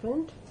been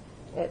opened.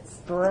 It's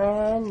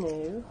brand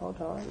new.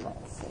 Hold on,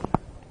 let's see.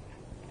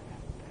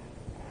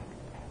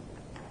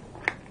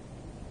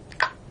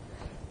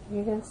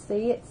 You can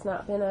see it's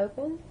not been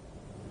opened,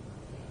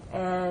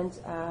 and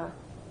I'm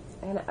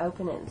going to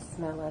open it and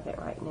smell of it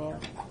right now.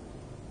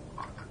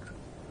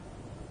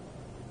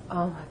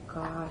 Oh my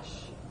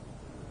gosh,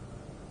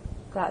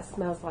 that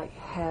smells like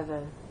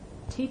heaven.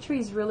 Tea tree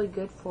is really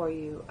good for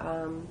you,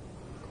 and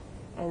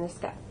it's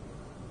got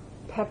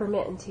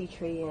peppermint and tea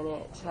tree in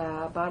it.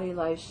 Body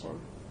lotion.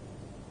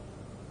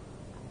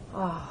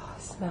 Oh,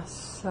 it smells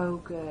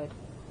so good.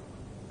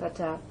 But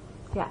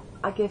yeah,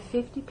 I give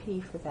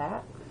 50p for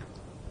that,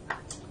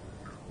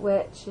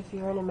 which, if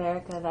you're in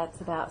America,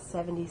 that's about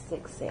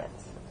 76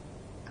 cents.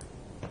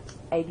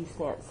 80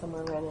 cents,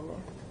 somewhere around in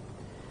there.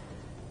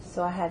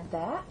 So I had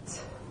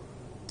that.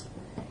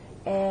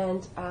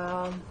 And,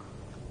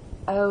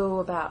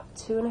 about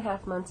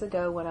 2.5 months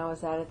ago, when I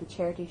was out at the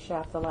charity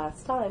shop the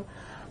last time,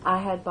 I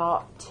had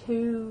bought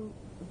 2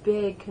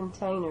 big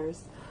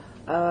containers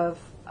of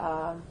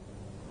a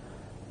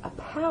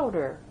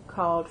powder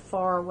called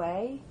Far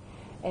Away.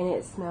 And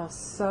it smells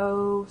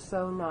so,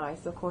 so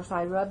nice. Of course,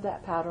 I rub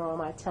that powder on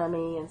my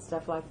tummy and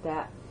stuff like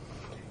that.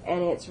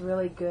 And it's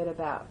really good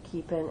about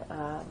keeping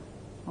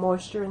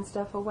moisture and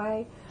stuff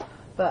away.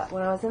 But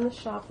when I was in the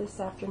shop this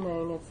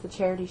afternoon, it's the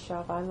charity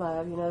shop I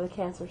love, the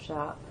cancer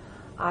shop,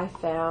 I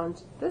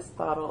found this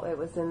bottle. It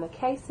was in the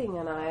casing,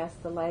 and I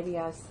asked the lady,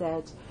 I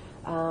said,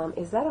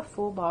 is that a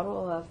full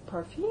bottle of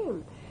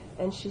perfume?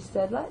 And she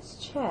said, let's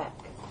check.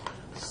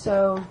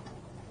 So,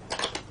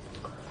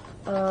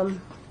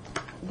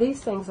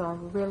 these things are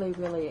really,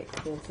 really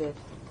expensive.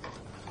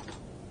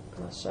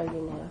 I'll show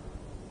you now.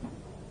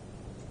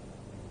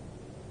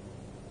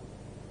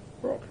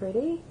 Isn't it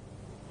pretty?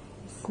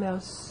 It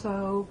smells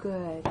so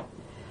good.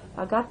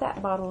 I got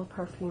that bottle of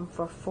perfume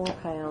for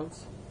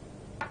 £4.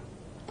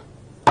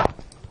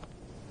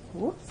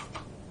 Whoops.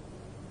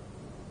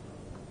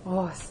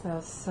 Oh, it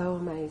smells so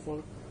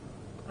amazing.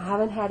 I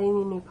haven't had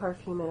any new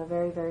perfume in a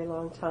very, very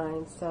long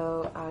time,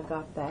 so I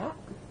got that.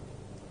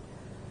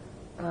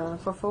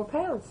 for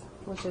 £4,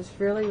 which is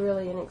really,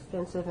 really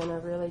inexpensive and a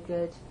really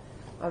good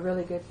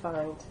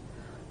find.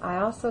 I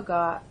also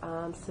got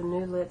some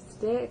new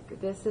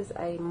lipstick. This is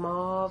a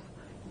mauve,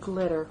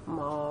 glitter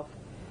mauve,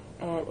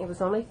 and it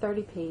was only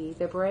 30p.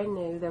 They're brand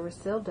new. They were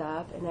sealed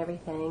up and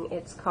everything.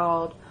 It's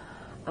called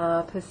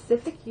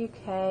Pacific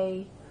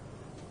UK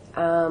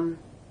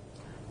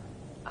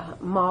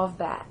Mauve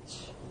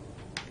Batch.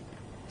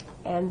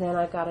 And then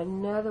I got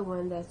another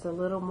one that's a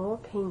little more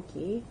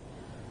pinky,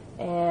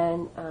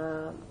 and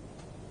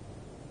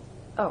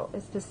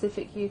it's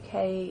Pacific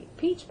UK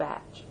Peach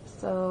Batch.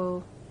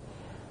 So,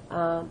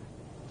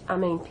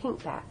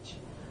 Pink Batch.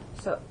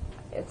 So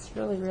it's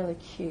really, really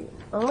cute.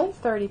 Only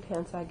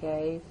 30p I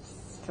gave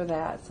for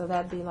that, so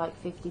that'd be like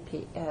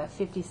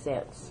 50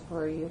 cents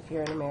for you if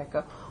you're in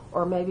America,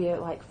 or maybe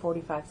at like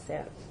 45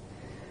 cents.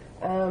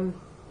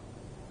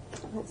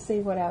 Let's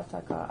see what else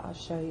I got. I'll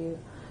show you.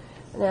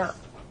 Now,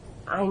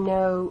 I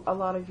know a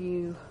lot of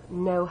you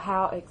know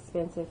how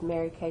expensive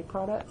Mary Kay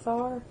products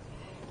are,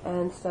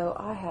 and so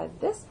I had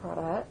this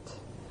product,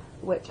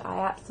 which I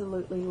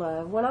absolutely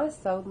love. When I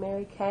sold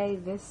Mary Kay,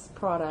 this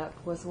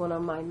product was one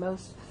of my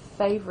most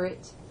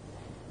favorite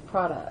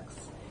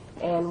products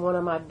and one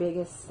of my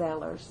biggest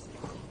sellers.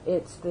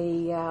 It's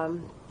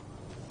the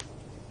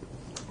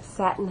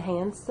satin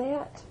hand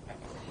set,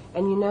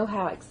 and you know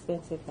how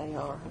expensive they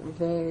are.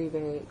 Very,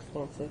 very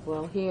expensive.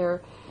 Well,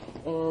 here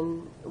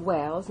in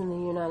Wales, in the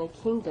United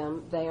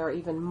Kingdom, they are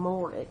even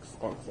more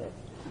expensive.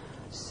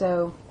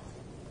 So,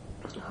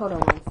 hold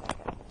on one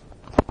second.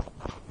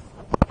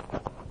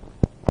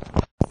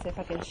 See if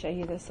I can show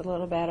you this a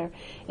little better.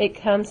 It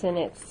comes in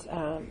its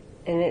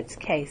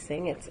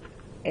casing. It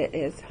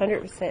is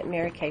 100%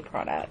 Mary Kay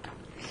product.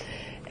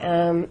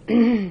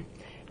 And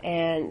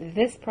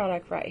this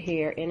product right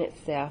here in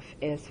itself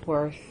is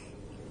worth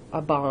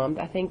a bomb.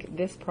 I think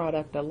this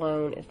product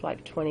alone is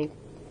like $20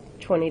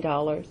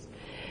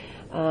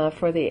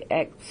 for the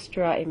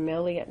extra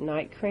emollient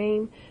night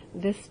cream.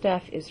 This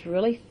stuff is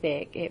really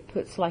thick. It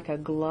puts like a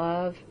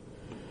glove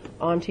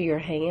onto your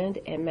hand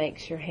and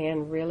makes your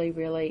hand really,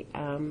 really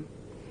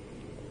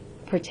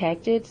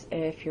protected.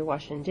 If you're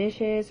washing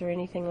dishes or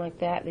anything like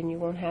that, then you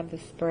won't have the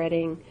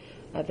spreading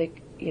of the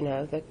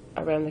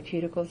around the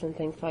cuticles and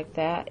things like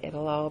that.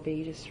 It'll all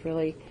be just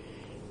really,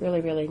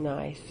 really, really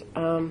nice.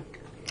 And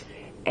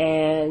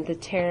the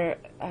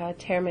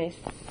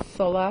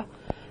Termisola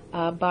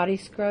body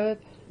scrub.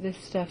 This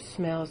stuff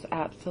smells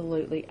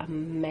absolutely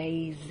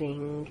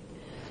amazing.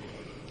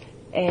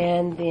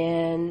 And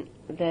then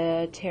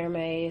the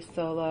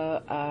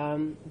Termisola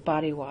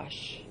body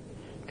wash.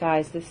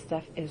 Guys, this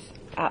stuff is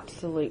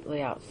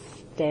absolutely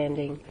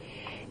outstanding.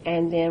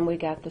 And then we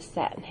got the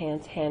Satin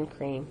Hands hand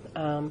cream.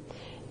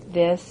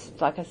 This,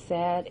 like I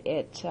said,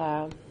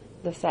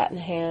 the Satin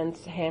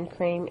Hands hand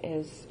cream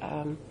is,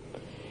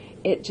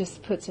 it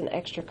just puts an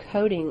extra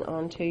coating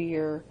onto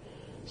your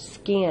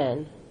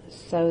skin,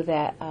 so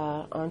that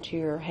onto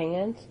your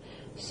hands,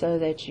 so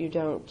that you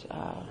don't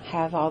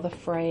have all the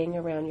fraying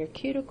around your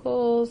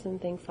cuticles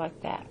and things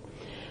like that.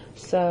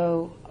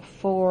 So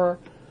for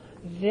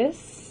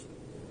this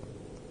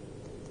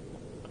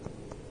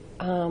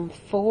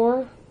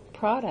 4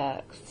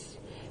 products,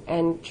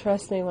 and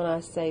trust me when I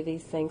say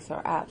these things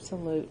are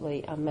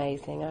absolutely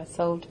amazing. I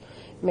sold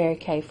Mary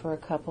Kay for a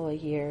couple of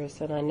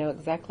years, and I know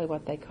exactly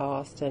what they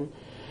cost, and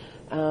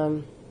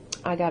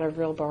I got a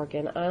real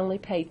bargain. I only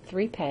paid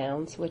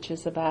 £3, which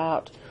is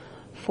about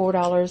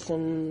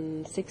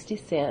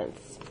 $4.60.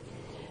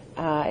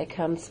 It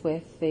comes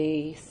with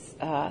the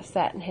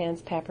Satin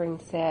Hands pampering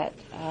set.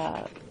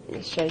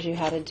 It shows you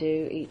how to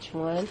do each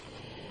one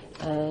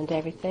and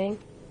everything.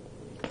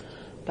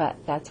 But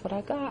that's what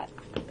I got.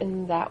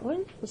 And that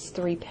one was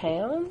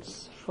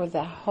 £3 for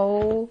the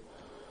whole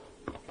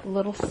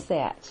little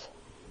set.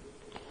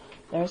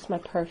 There's my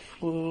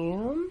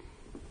perfume.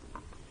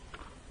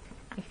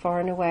 The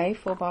Far and Away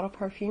full bottle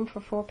perfume for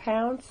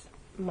 £4.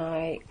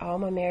 All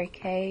my Mary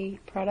Kay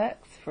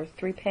products for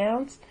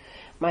 £3.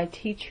 My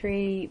Tea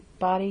Tree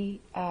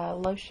body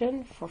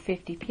lotion for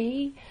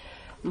 50p.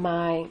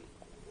 My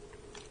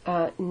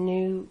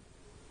new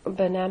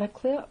banana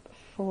clip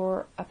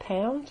for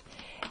 £1,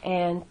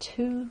 and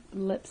 2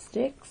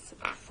 lipsticks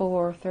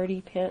for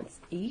 30p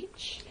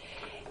each.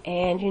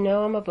 And you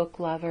know I'm a book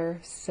lover,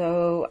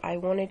 so I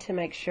wanted to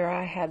make sure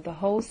I had the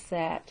whole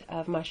set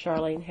of my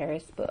Charlene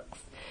Harris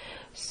books.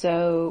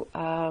 So,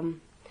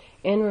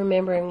 in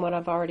remembering what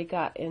I've already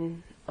got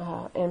in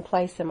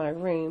place in my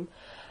room,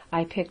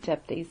 I picked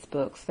up these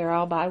books. They're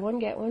all buy one,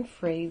 get one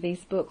free.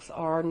 These books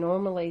are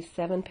normally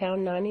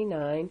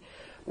 £7.99,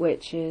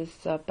 which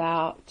is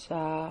about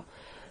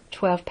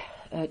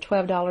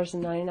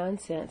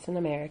 $12.99 in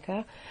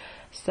America.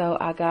 So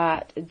I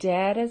got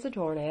Dead as a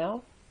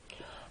Doornail.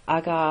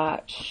 I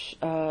got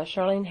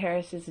Charlene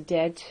Harris's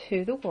Dead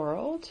to the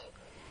World.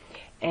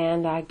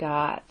 And I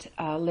got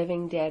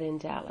Living Dead in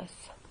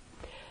Dallas.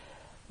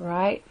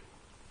 Right?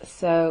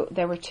 So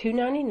they were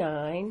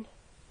 $2.99,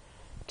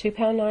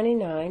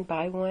 £2.99,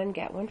 buy one,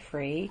 get one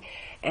free.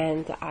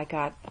 And I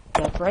got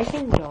the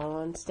Breaking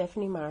Dawn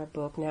Stephanie Meyer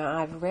book. Now,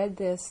 I've read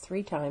this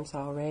 3 times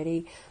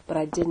already, but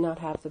I did not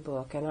have the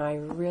book, and I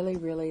really,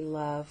 really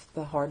love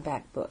the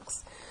hardback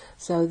books.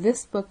 So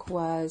this book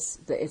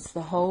it's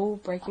the whole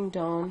Breaking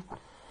Dawn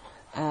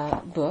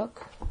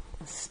book.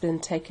 It's been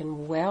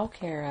taken well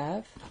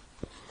care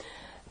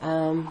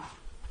of.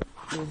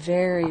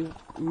 Very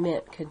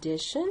mint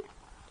condition.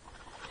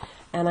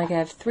 And I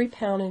got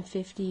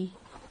 £3.50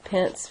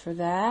 for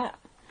that.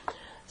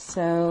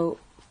 So,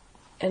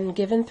 and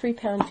given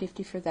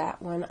 £3.50 for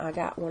that one, I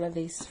got one of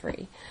these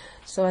free.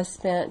 So I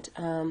spent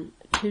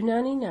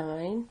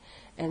 $2.99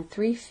 and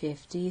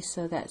 $3.50,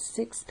 so that's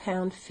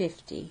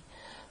 £6.50.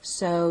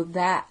 So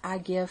that I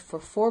give for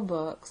 4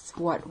 books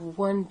what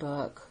one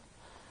book,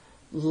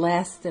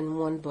 less than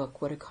one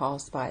book, would have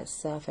cost by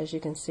itself. As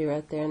you can see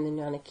right there in the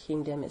United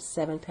Kingdom, it's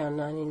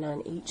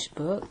 £7.99 each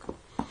book.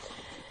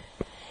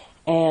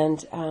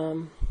 And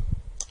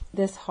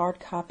this hard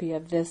copy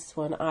of this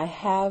one, I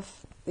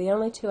have, the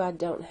only 2 I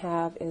don't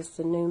have is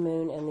the New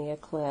Moon and the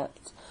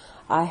Eclipse.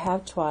 I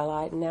have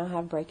Twilight, and now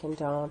have Breaking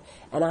Dawn,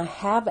 and I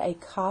have a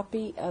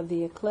copy of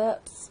the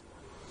Eclipse,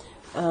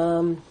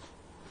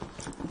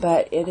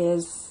 but it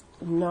is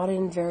not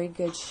in very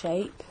good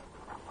shape.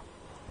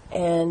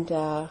 And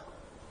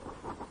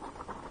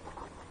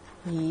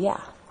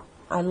yeah,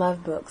 I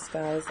love books,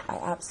 guys. I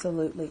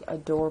absolutely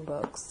adore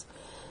books.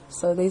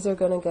 So these are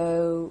going to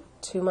go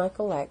to my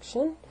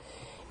collection.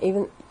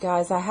 Even,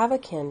 guys, I have a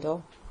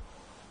Kindle,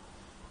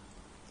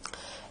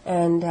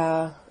 and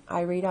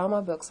I read all my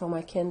books on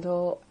my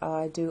Kindle.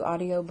 I do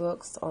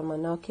audiobooks on my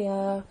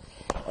Nokia,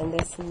 and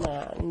this and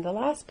that. And the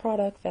last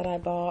product that I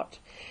bought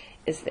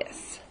is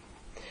this.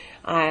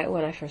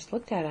 When I first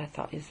looked at it, I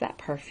thought, is that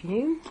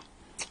perfume?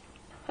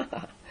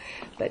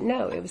 But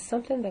no, it was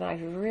something that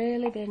I've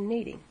really been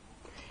needing.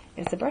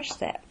 It's a brush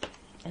set.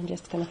 I'm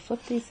just going to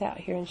flip these out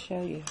here and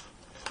show you.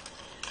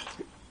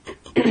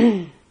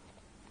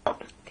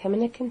 Come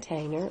in a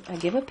container. I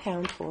give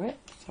 £1 for it.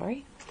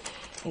 Sorry.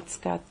 It's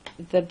got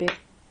the big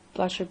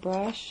blusher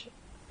brush.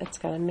 It's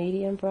got a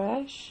medium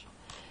brush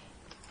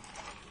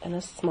and a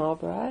small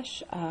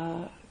brush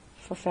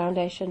for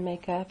foundation,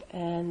 makeup,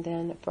 and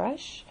then a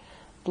blush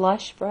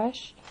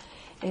brush.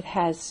 It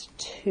has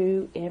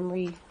 2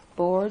 emery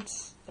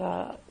boards.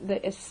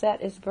 The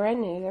set is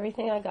brand new.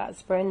 Everything I got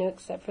is brand new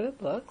except for the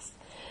books.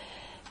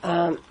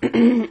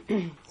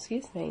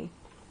 Excuse me.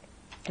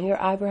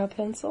 Your eyebrow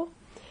pencil.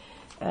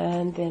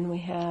 And then we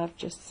have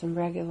just some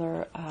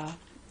regular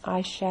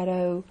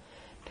eyeshadow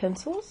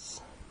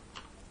pencils.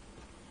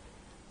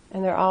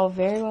 And they're all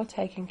very well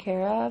taken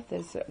care of.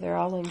 They're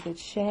all in good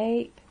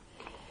shape.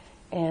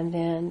 And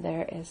then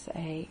there is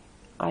a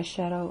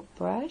eyeshadow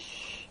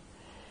brush.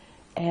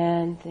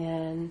 And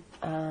then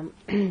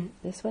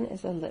this one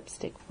is a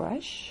lipstick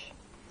brush.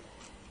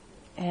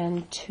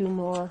 And 2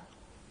 more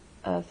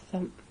of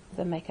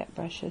the makeup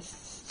brushes.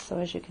 So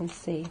as you can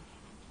see.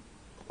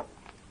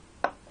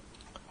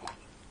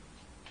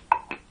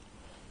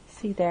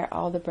 See there,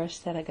 all the brush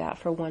set I got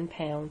for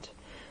 £1,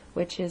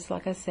 which is,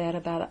 like I said,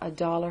 about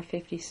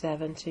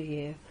 $1.57 to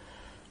you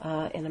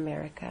in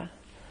America.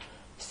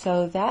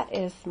 So that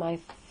is my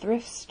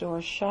thrift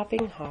store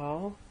shopping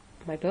haul.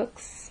 My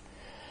books,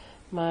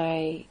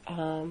 my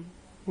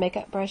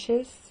makeup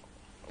brushes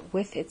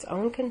with its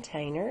own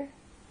container,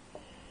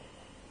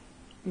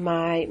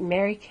 my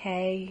Mary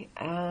Kay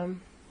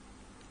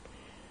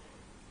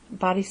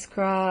body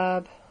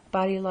scrub,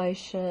 body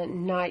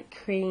lotion, night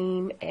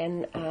cream,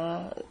 and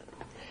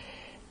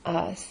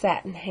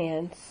satin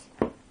hands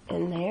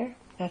in there.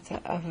 That's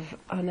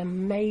an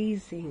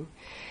amazing.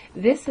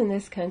 This in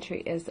this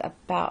country is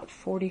about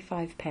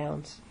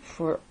 £45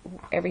 for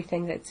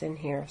everything that's in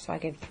here. So I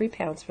gave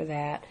 £3 for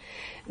that.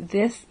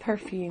 This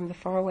perfume, the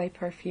Faraway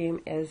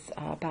perfume, is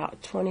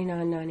about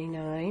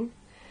 $29.99,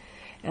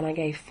 and I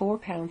gave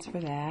 £4 for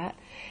that.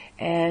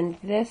 And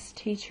this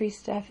tea tree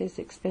stuff is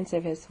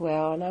expensive as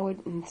well, and I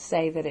wouldn't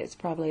say that it's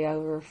probably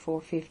over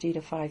 £4.50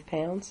 to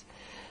 £5,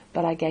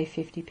 but I gave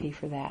 50p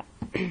for that.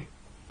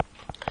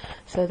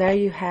 So there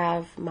you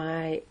have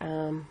my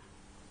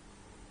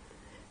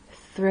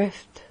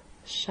thrift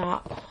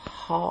shop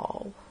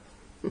haul.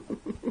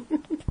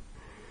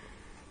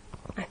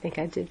 I think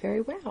I did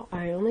very well.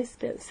 I only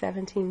spent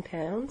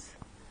 £17,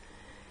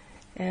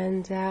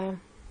 and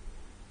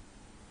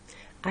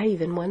I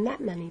even won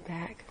that money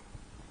back.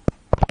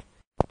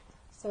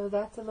 So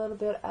that's a little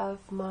bit of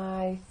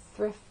my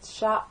thrift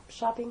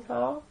shopping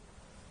haul.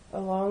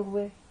 Along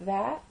with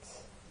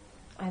that,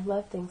 I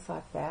love things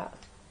like that.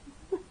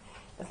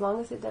 As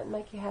long as it doesn't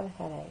make you have a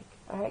headache.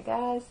 Alright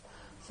guys,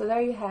 so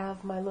there you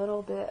have my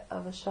little bit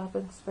of a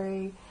shopping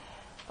spree.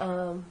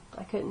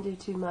 I couldn't do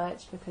too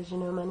much because, you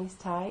know, money's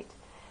tight.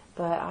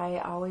 But I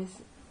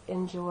always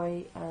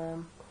enjoy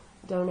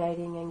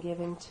donating and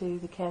giving to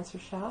the cancer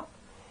shop.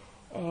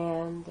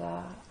 And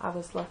I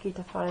was lucky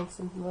to find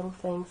some little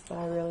things that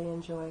I really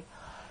enjoy.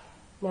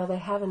 Now they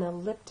have an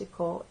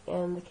elliptical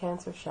in the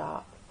cancer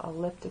shop,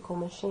 elliptical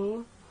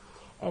machine,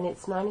 and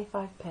it's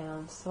 95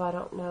 pounds, so I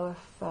don't know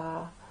if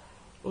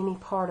any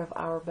part of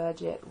our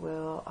budget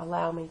will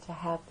allow me to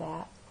have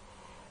that,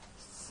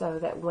 so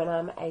that when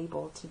I'm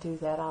able to do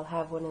that, I'll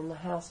have one in the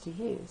house to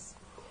use.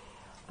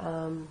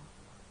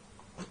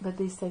 But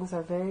these things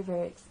are very,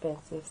 very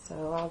expensive,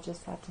 so I'll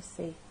just have to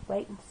see.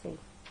 Wait and see.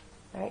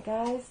 Alright,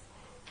 guys?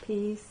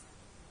 Peace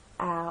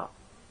out.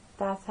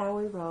 That's how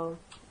we roll.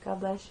 God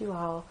bless you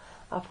all.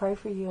 I'll pray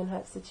for you in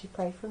hopes that you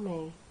pray for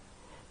me.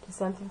 Do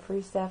something for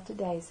yourself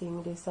today so you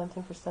can do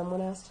something for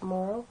someone else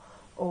tomorrow,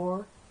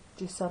 or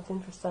do something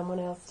for someone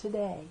else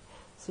today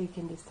so you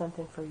can do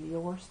something for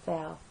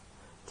yourself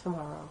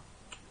tomorrow.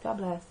 God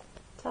bless.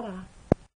 Ta-da.